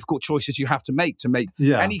there are difficult choices you have to make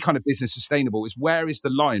any kind of business sustainable. Is where is the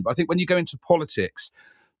line? But I think when you go into politics,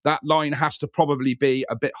 that line has to probably be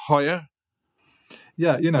a bit higher.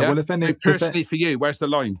 Yeah, well, for you, where's the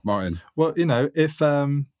line, Martin? Well,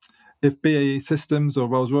 if BAE Systems or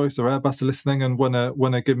Rolls-Royce or Airbus are listening and want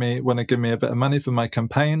to give me a bit of money for my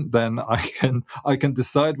campaign, then I can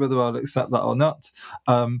decide whether I'll accept that or not.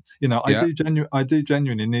 I do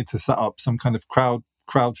genuinely need to set up some kind of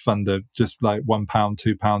crowdfunder, just like £1,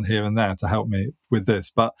 £2 here and there, to help me with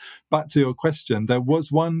this. But back to your question, there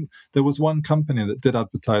was one company that did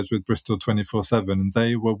advertise with Bristol 24/7, and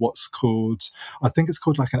they were what's called, I think it's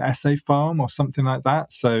called like an essay farm or something like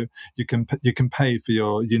that. So you can pay for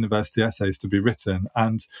your university essays to be written,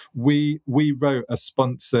 and we wrote a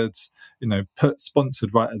sponsored, put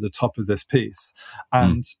sponsored right at the top of this piece.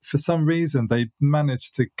 And for some reason, they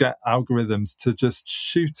managed to get algorithms to just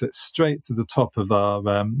shoot it straight to the top of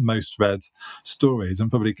our most read stories. I'm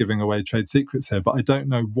probably giving away trade secrets here, but I don't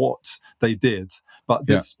know what they did. But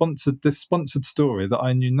this sponsored story that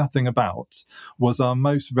I knew nothing about was our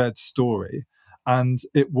most read story. And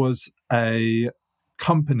it was a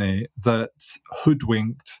company that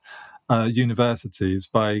hoodwinked universities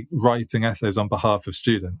by writing essays on behalf of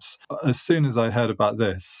students. As soon as I heard about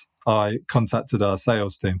this, I contacted our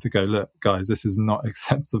sales team to go, look, guys, this is not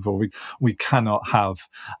acceptable. We cannot have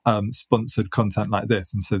sponsored content like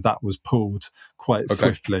this. And so that was pulled quite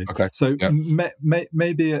swiftly. Okay. So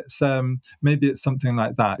maybe it's something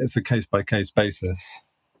like that. It's a case-by-case basis.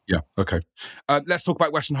 Yeah, okay. Let's talk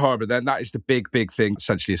about Western Harbour then. That is the big thing,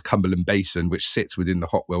 essentially, is Cumberland Basin, which sits within the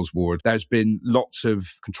Hotwells ward. There's been lots of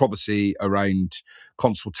controversy around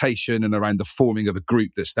consultation and around the forming of a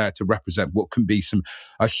group that's there to represent what can be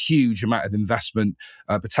a huge amount of investment,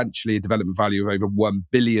 potentially a development value of over 1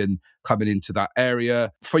 billion coming into that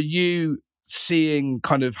area. For you, seeing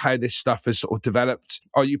kind of how this stuff has sort of developed,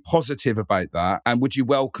 are you positive about that? And would you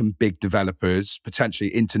welcome big developers, potentially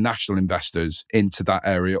international investors, into that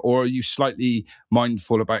area? Or are you slightly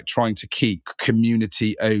mindful about trying to keep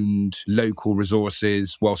community-owned local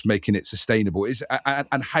resources whilst making it sustainable?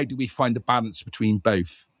 And how do we find the balance between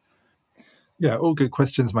both? Yeah, all good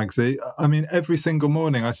questions, Magsy. I mean, every single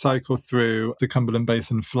morning I cycle through the Cumberland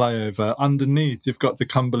Basin flyover. Underneath, you've got the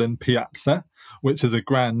Cumberland Piazza, which is a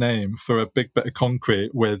grand name for a big bit of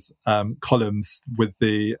concrete with columns with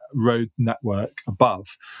the road network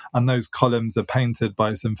above. And those columns are painted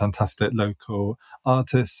by some fantastic local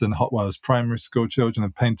artists, and Hotwells Primary School children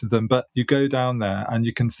have painted them. But you go down there and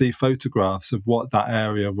you can see photographs of what that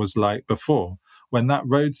area was like before, when that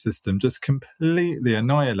road system just completely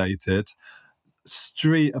annihilated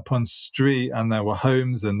street upon street, and there were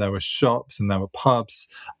homes and there were shops and there were pubs.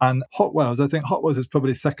 And Hotwells, I think Hotwells is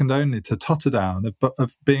probably second only to Totterdown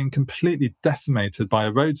of being completely decimated by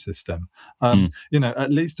a road system.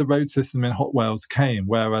 At least a road system in Hotwells came,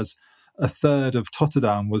 whereas a third of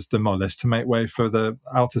Totterdown was demolished to make way for the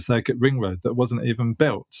outer circuit ring road that wasn't even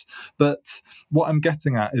built. But what I'm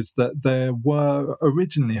getting at is that there were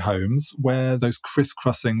originally homes where those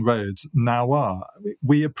crisscrossing roads now are.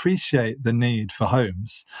 We appreciate the need for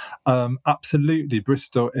homes. Absolutely,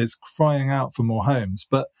 Bristol is crying out for more homes,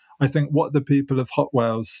 but I think what the people of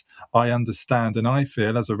Hotwells, I understand, and I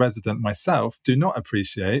feel as a resident myself, do not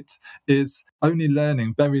appreciate is only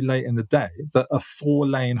learning very late in the day that a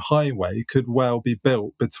 4-lane highway could well be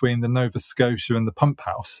built between the Nova Scotia and the Pump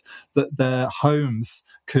House, that their homes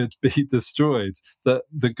could be destroyed, that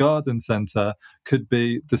the garden centre could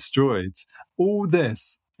be destroyed. All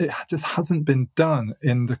this, it just hasn't been done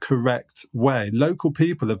in the correct way. Local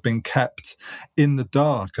people have been kept in the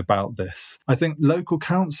dark about this. I think local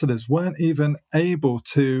councillors weren't even able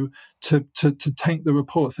to take the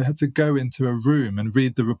reports. They had to go into a room and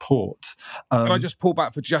read the report. Can I just pull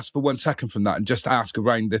back for 1 second from that and just ask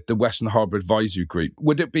around the Western Harbour Advisory Group?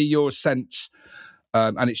 Would it be your sense,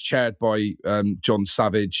 and it's chaired by John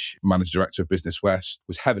Savage, Managing Director of Business West,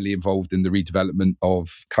 was heavily involved in the redevelopment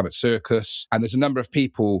of Cabot Circus. And there's a number of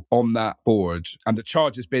people on that board. And the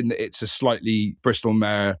charge has been that it's a slightly Bristol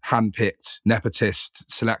Mayor handpicked nepotist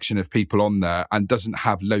selection of people on there and doesn't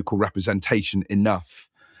have local representation enough.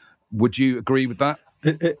 Would you agree with that?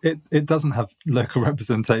 It doesn't have local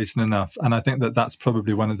representation enough. And I think that that's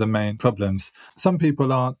probably one of the main problems. Some people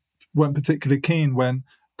weren't particularly keen when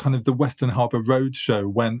kind of the Western Harbour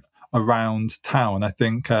Roadshow went around town. I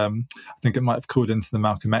think it might have called into the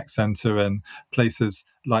Malcolm X Centre and places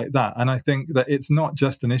like that. And I think that it's not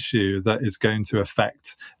just an issue that is going to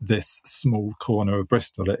affect this small corner of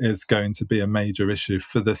Bristol. It is going to be a major issue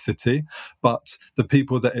for the city. But the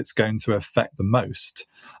people that it's going to affect the most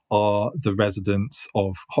are the residents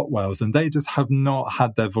of Hotwells, and they just have not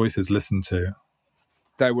had their voices listened to.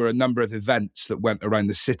 There were a number of events that went around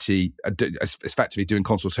the city, effectively doing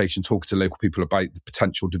consultation, talking to local people about the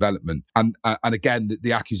potential development. And again,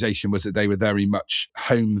 the accusation was that they were very much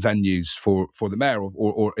home venues for the mayor,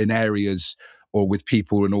 or in areas or with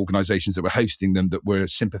people and organisations that were hosting them that were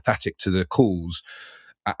sympathetic to the calls.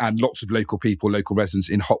 And lots of local people, local residents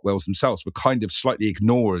in Hotwells themselves were kind of slightly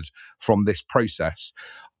ignored from this process.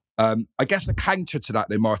 I guess the counter to that,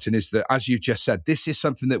 though, Martin, is that, as you've just said, this is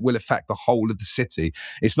something that will affect the whole of the city.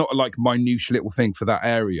 It's not like a minute little thing for that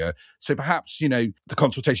area. So perhaps, the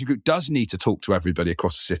consultation group does need to talk to everybody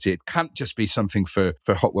across the city. It can't just be something for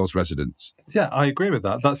Hot Wells residents. Yeah, I agree with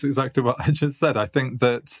that. That's exactly what I just said. I think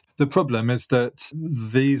that the problem is that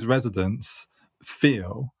these residents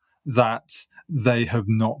feel that they have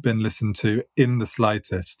not been listened to in the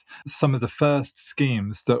slightest. Some of the first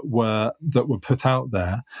schemes that were put out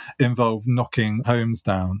there involved knocking homes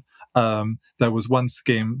down. There was one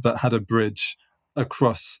scheme that had a bridge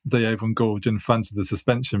across the Avon Gorge in front of the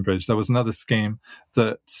suspension bridge. There was another scheme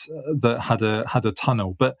that had a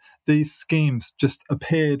tunnel, but these schemes just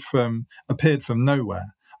appeared from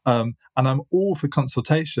nowhere. And I'm all for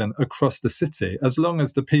consultation across the city, as long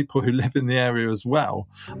as the people who live in the area as well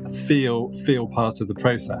feel part of the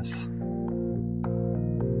process.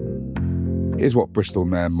 Here's what Bristol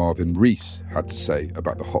Mayor Marvin Rees had to say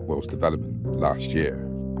about the Hot Wells development last year.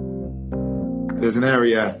 There's an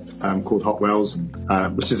area called Hot Wells,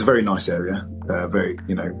 which is a very nice area, very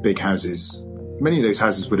big houses. Many of those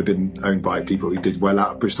houses would have been owned by people who did well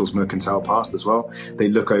out of Bristol's mercantile past as well. They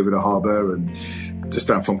look over the harbour and just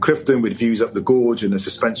down from Clifton with views up the gorge and the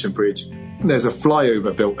suspension bridge. There's a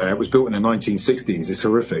flyover built there. It was built in the 1960s. It's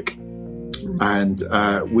horrific. And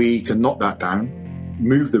we can knock that down,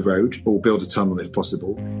 move the road or build a tunnel if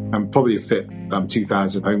possible, and probably fit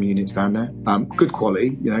 2,000 home units down there. Good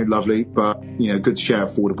quality, lovely, but, good share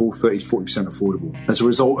affordable, 30-40% affordable. As a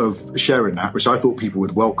result of sharing that, which I thought people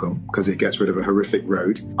would welcome because it gets rid of a horrific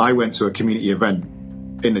road, I went to a community event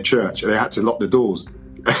in the church and they had to lock the doors.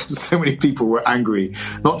 So many people were angry,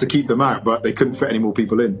 not to keep them out, but they couldn't fit any more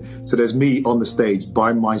people in. So there's me on the stage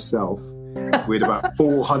by myself with about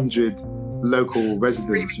 400 local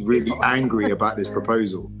residents really angry about this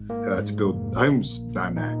proposal to build homes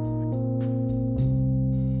down there.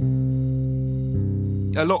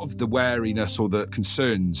 A lot of the wariness or the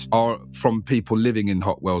concerns are from people living in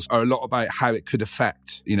Hot Wells are a lot about how it could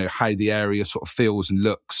affect, how the area sort of feels and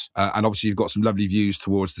looks. And obviously you've got some lovely views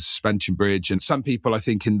towards the suspension bridge. And some people, I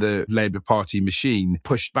think, in the Labour Party machine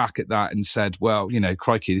pushed back at that and said, well,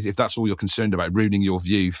 crikey, if that's all you're concerned about, ruining your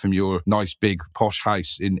view from your nice big posh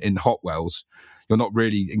house in Hot Wells, you're not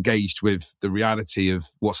really engaged with the reality of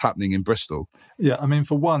what's happening in Bristol. Yeah, I mean,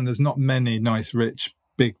 for one, there's not many nice, rich,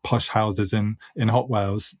 big posh houses in Hot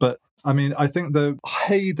Wells, but I mean, I think the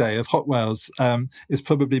heyday of Hot Wells is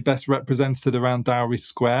probably best represented around Dowry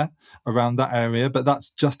Square, around that area, but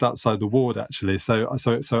that's just outside the ward actually. So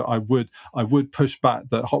I would push back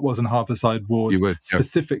that Hot Wells and Harborside Ward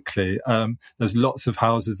specifically. There's lots of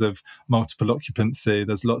houses of multiple occupancy.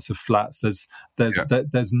 There's lots of flats. There's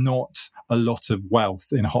not a lot of wealth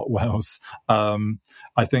in Hot Wells.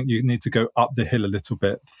 I think you need to go up the hill a little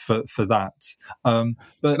bit for that.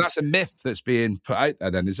 But so that's a myth that's being put out there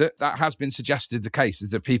then, is it? That has been suggested the case, is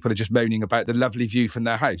that people are just moaning about the lovely view from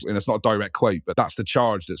their house. And it's not a direct quote, but that's the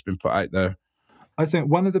charge that's been put out there. I think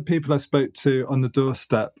one of the people I spoke to on the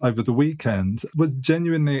doorstep over the weekend was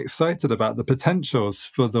genuinely excited about the potentials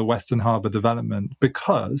for the Western Harbour development,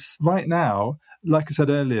 because right now, like I said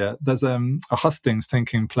earlier, there's a hustings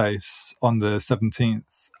taking place on the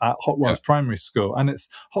 17th at Hot Wells Primary School, and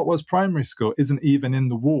Hot Wells Primary School isn't even in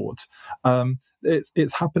the ward.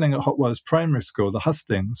 It's happening at Hot Wells Primary School, the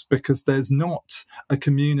hustings, because there's not a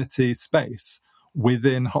community space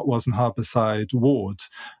within Hot Wells and Harborside ward.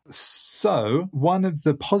 So one of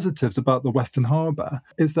the positives about the Western Harbour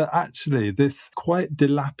is that actually this quite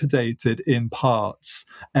dilapidated in parts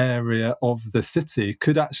area of the city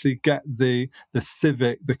could actually get the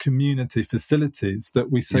community facilities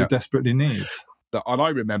that we so desperately need. And I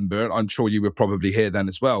remember, I'm sure you were probably here then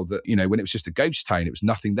as well, that, when it was just a ghost town, it was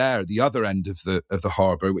nothing there at the other end of the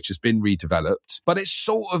harbour, which has been redeveloped. But it's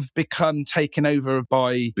sort of become taken over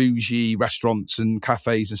by bougie restaurants and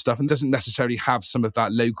cafes and stuff, and doesn't necessarily have some of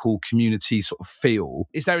that local community sort of feel.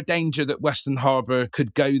 Is there a danger that Western Harbour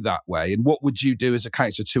could go that way? And what would you do as a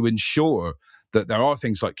councillor to ensure that there are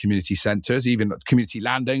things like community centres, even community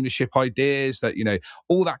land ownership ideas, that,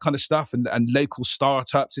 all that kind of stuff, and local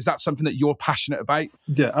startups? Is that something that you're passionate about?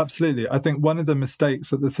 Yeah, absolutely. I think one of the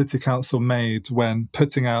mistakes that the City Council made when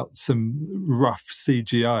putting out some rough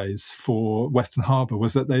CGIs for Western Harbour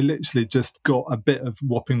was that they literally just got a bit of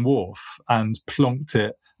Wapping Wharf and plonked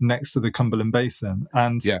it next to the Cumberland Basin.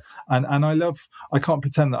 And I can't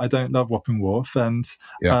pretend that I don't love Wapping Wharf, and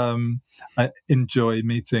I enjoy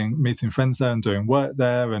meeting friends there and doing work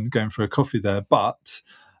there and going for a coffee there. But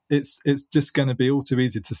it's just going to be all too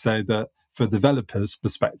easy to say that for developers'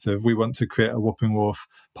 perspective, we want to create a Wapping Wharf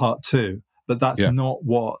Part 2. But that's not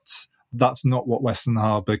what that's not what Western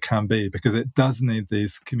Harbour can be, because it does need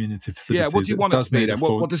these community facilities. Yeah, what do you want it to be then?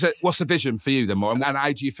 What's the vision for you then, Mark? And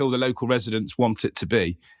how do you feel the local residents want it to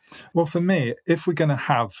be? Well, for me, if we're going to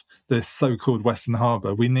have this so-called Western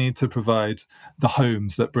Harbour, we need to provide the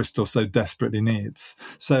homes that Bristol so desperately needs.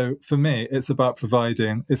 So for me, it's about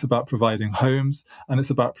providing homes, and it's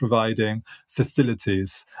about providing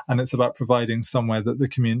facilities, and it's about providing somewhere that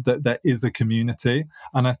that there is a community.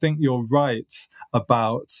 And I think you're right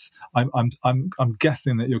about, I'm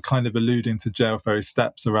guessing that you're kind of alluding to Jail Ferry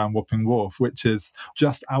Steps around Wapping Wharf, which is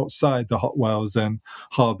just outside the Hotwells and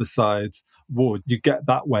Harbourside ward. You get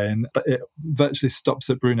that way, but it virtually stops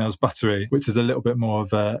at Brunel's Buttery, which is a little bit more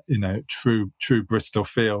of a, true Bristol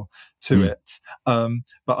feel to it.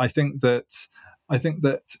 But I think that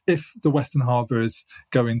if the Western Harbour is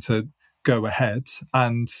going to go ahead,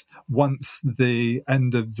 and once the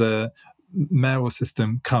end of the mayoral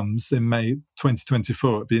system comes in May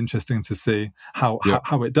 2024, it'd be interesting to see how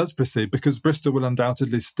it does proceed, because Bristol will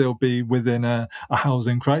undoubtedly still be within a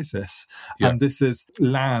housing crisis. And this is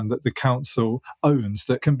land that the council owns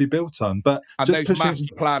that can be built on. But those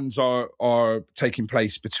master plans are taking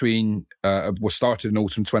place between, were started in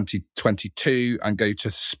autumn 2022 and go to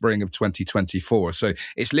spring of 2024. So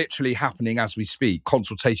it's literally happening as we speak.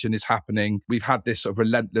 Consultation is happening. We've had this sort of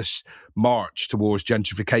relentless march towards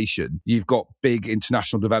gentrification. You've got big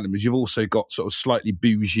international developments. You've also got sort of slightly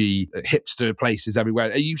bougie hipster places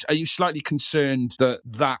everywhere. Are you slightly concerned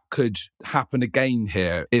that could happen again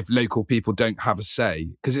here if local people don't have a say?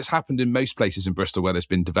 Because it's happened in most places in Bristol where there's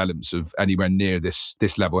been developments of anywhere near this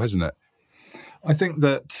level, hasn't it? I think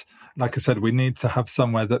that, like I said, we need to have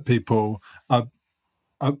somewhere that people are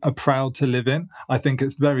proud to live in. I think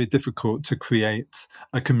it's very difficult to create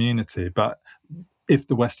a community, but if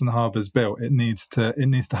the Western Harbour is built, it needs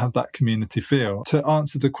to have that community feel. To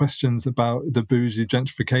answer the questions about the bougie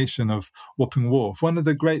gentrification of Wapping Wharf, one of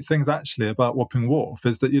the great things actually about Wapping Wharf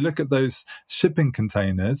is that you look at those shipping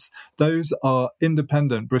containers, those are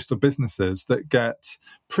independent Bristol businesses that get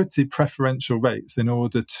pretty preferential rates in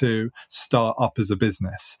order to start up as a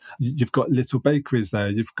business. You've got little bakeries there,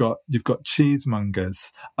 you've got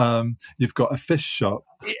cheesemongers, you've got a fish shop.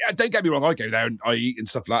 Yeah, don't get me wrong, I go there and I eat and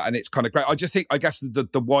stuff like that, and it's kind of great. I guess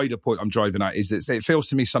the wider point I'm driving at is that it feels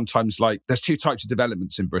to me sometimes like there's two types of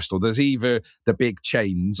developments in Bristol. There's either the big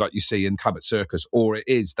chains like you see in Cabot Circus, or it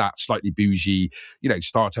is that slightly bougie,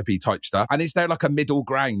 startup-y type stuff. And is there like a middle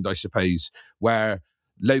ground, I suppose, where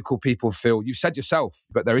local people feel, you said yourself,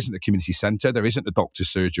 but there isn't a community centre, there isn't a doctor's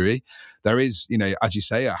surgery, there is, as you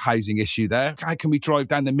say, a housing issue there. How can we drive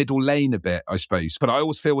down the middle lane a bit, I suppose? But I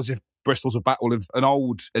always feel as if Bristol's a battle of an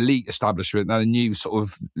old elite establishment and a new sort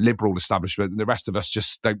of liberal establishment, and the rest of us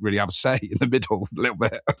just don't really have a say in the middle a little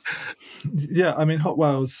bit. Yeah, I mean,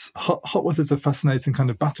 Hotwells is a fascinating kind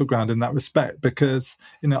of battleground in that respect, because,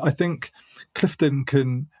 I think Clifton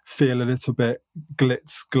can feel a little bit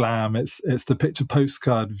glitz glam. It's the picture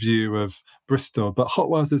postcard view of Bristol, but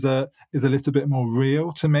Hotwells is a little bit more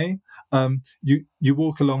real to me. You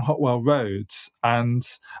walk along Hotwell Road, and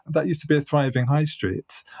that used to be a thriving high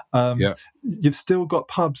street. You've still got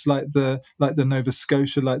pubs like the Nova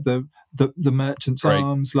Scotia, like the Merchant's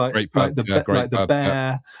Arms, like the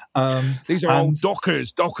Bear. Yeah. These are old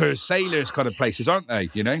dockers, sailors kind of places, aren't they?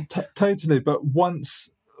 Totally. But once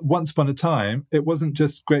upon a time, it wasn't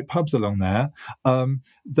just great pubs along there.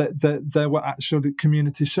 There were actually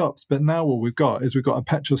community shops. But now all we've got a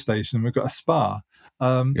petrol station, we've got a spa.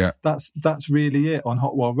 That's really it on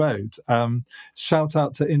Hotwell Road. Shout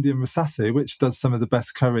out to Indian Rasasi, which does some of the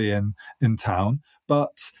best curry in town,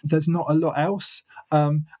 but there's not a lot else.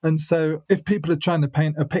 And so if people are trying to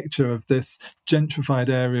paint a picture of this gentrified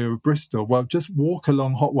area of Bristol, well, just walk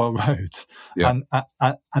along Hotwell Road and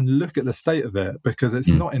look at the state of it, because it's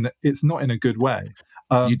not in a good way.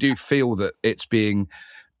 You do feel that it's being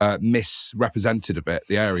misrepresented a bit,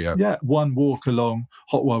 the area. Yeah, one walk along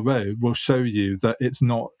Hotwell Road will show you that it's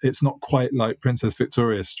not quite like Princess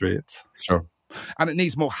Victoria Street. Sure. And it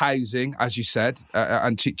needs more housing, as you said.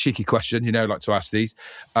 And cheeky question, I like to ask these.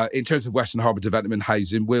 In terms of Western Harbour development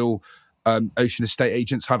housing, will Ocean estate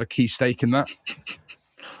agents have a key stake in that?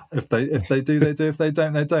 If they do, they do. If they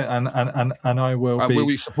don't, they don't. And I will. Will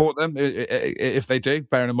we support them if they do?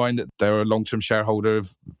 Bearing in mind that they're a long-term shareholder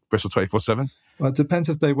of Bristol 24/7. Well, it depends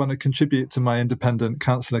if they want to contribute to my independent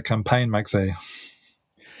councillor campaign, Magsy.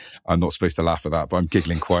 I'm not supposed to laugh at that, but I'm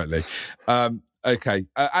giggling quietly. Okay.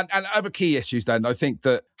 And other key issues then, I think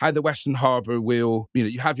that how the Western Harbour will,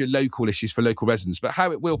 you have your local issues for local residents, but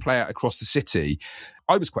how it will play out across the city.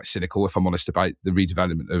 I was quite cynical, if I'm honest, about the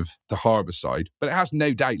redevelopment of the harbour side, but it has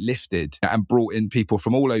no doubt lifted and brought in people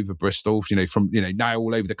from all over Bristol, from now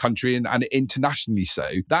all over the country and internationally so.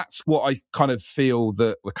 That's what I kind of feel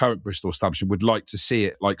that the current Bristol establishment would like to see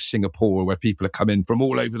it like Singapore, where people are coming from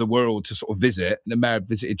all over the world to sort of visit. The mayor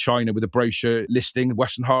visited China with a brochure listing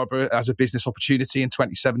Western Harbour as a business opportunity in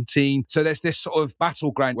 2017. So there's this sort of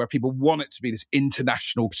battleground where people want it to be this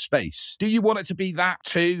international space. Do you want it to be that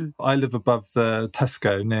too? I live above the Tesco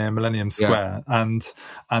near Millennium Square, and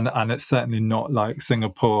it's certainly not like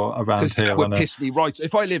Singapore around here. That would piss me right.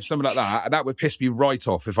 If I lived somewhere like that would piss me right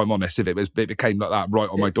off, if I'm honest, if it became like that right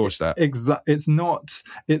on my doorstep. It's not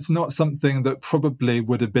something that probably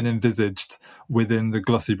would have been envisaged within the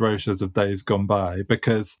glossy brochures of days gone by,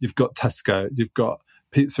 because you've got Tesco, you've got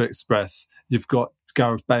Pizza Express, you've got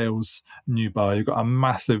Gareth Bale's new bar, you've got a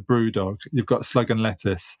massive Brewdog, you've got Slug and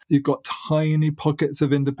Lettuce, you've got tiny pockets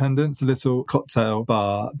of independence, a little cocktail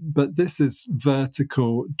bar, but this is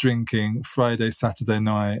vertical drinking Friday, Saturday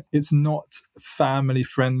night. It's not family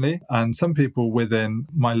friendly, and some people within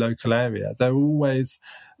my local area, they're always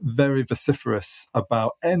very vociferous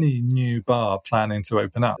about any new bar planning to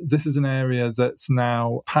open up. This is an area that's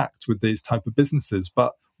now packed with these type of businesses,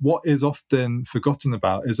 but what is often forgotten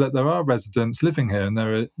about is that there are residents living here and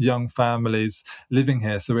there are young families living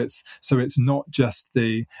here. So it's not just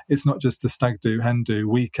the stag do, hen do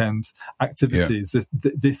weekend activities.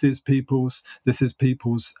 Yeah. This is people's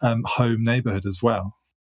home neighbourhood as well.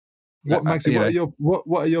 Maxie,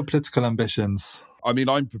 what are your political ambitions? I mean,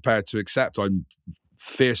 I'm prepared to accept. I'm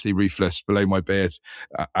fiercely ruthless, below my beard,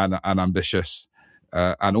 and ambitious,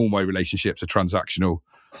 and all my relationships are transactional.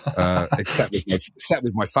 Except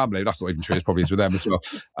with my family. That's not even true. It's probably with them as well.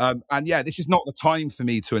 And yeah, this is not the time for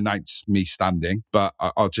me to announce me standing, but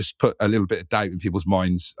I'll just put a little bit of doubt in people's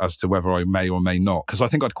minds as to whether I may or may not, because I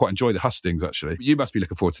think I'd quite enjoy the hustings, actually. You must be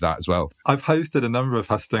looking forward to that as well. I've hosted a number of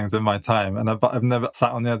hustings in my time, and I've never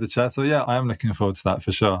sat on the other chair. So yeah, I am looking forward to that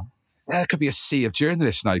for sure. There could be a sea of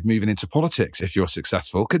journalists now moving into politics if you're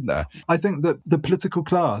successful, couldn't there? I think that the political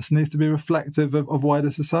class needs to be reflective of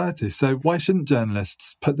wider society. So why shouldn't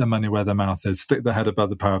journalists put their money where their mouth is, stick their head above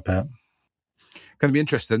the parapet? Going to be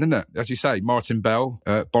interesting, isn't it? As you say, Martin Bell,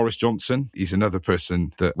 Boris Johnson, he's another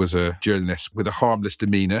person that was a journalist with a harmless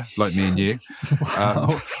demeanour, like me and you.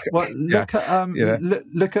 Wow. Look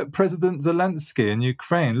at President Zelensky in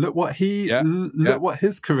Ukraine. Look what what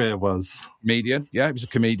his career was. Comedian, yeah, he was a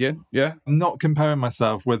comedian, yeah. I'm not comparing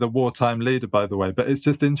myself with a wartime leader, by the way, but it's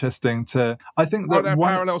just interesting to. I think that are there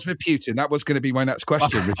parallels with Putin? That was going to be my next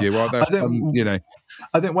question with you. Are there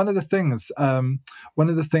I think one of the things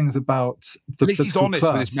about the he's honest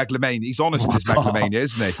class, with his megalomania. He's honest with his megalomania,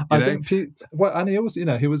 isn't he? And he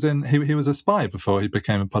also, he was a spy before he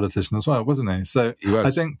became a politician as well, wasn't he? So he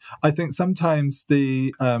was. I think sometimes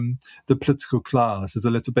the political class is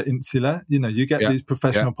a little bit insular. You get these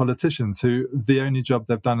professional politicians who the only job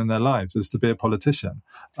they've done in their lives is to be a politician.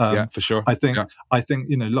 For sure. I think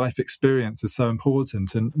life experience is so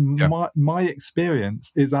important, and my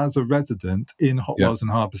experience is as a resident in Hotwells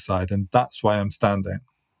and Harbourside, and that's why I'm standing.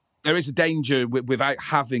 There is a danger without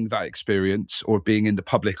having that experience or being in the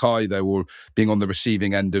public eye, though, or being on the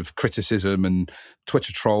receiving end of criticism and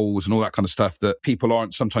Twitter trolls and all that kind of stuff, that people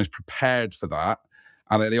aren't sometimes prepared for that.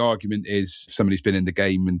 And the argument is, if somebody's been in the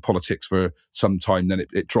game in politics for some time, then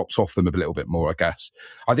it drops off them a little bit more, I guess.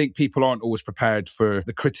 I think people aren't always prepared for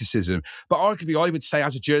the criticism. But arguably, I would say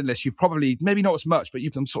as a journalist, you probably, maybe not as much, but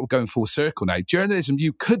I'm sort of going full circle now. Journalism,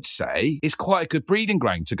 you could say, is quite a good breeding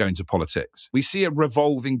ground to go into politics. We see a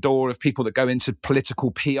revolving door of people that go into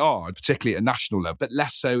political PR, particularly at a national level, but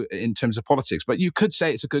less so in terms of politics. But you could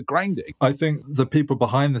say it's a good grounding. I think the people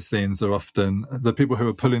behind the scenes are often, the people who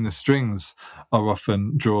are pulling the strings are often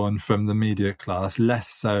drawn from the media class, less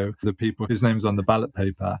so the people whose name's on the ballot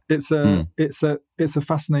paper. It's a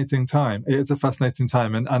fascinating time. It is a fascinating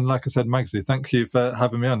time. And like I said, Magsy, thank you for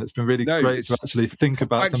having me on. It's been really great to actually think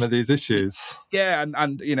about some of these issues. Yeah,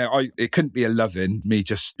 and it couldn't be a loving, me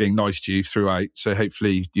just being nice to you throughout. So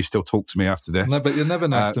hopefully you still talk to me after this. No, but you're never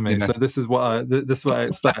nice to me. So this is what I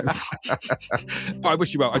expect. I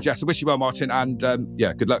wish you well, Jess. I wish you well, Martin. And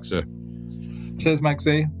good luck, sir. Cheers,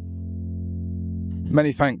 Magsy.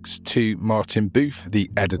 Many thanks to Martin Booth, the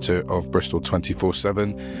editor of Bristol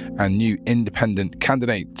 24/7 and new independent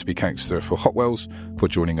candidate to be councillor for Hotwells, for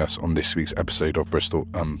joining us on this week's episode of Bristol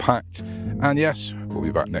Unpacked. And yes, we'll be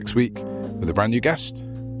back next week with a brand new guest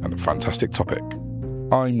and a fantastic topic.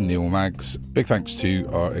 I'm Neil Maggs. Big thanks to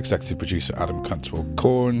our executive producer Adam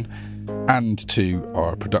Cantwell-Corn and to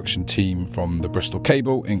our production team from the Bristol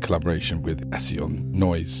Cable in collaboration with Ession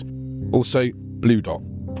Noise. Also, Blue Dot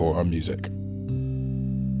for our music.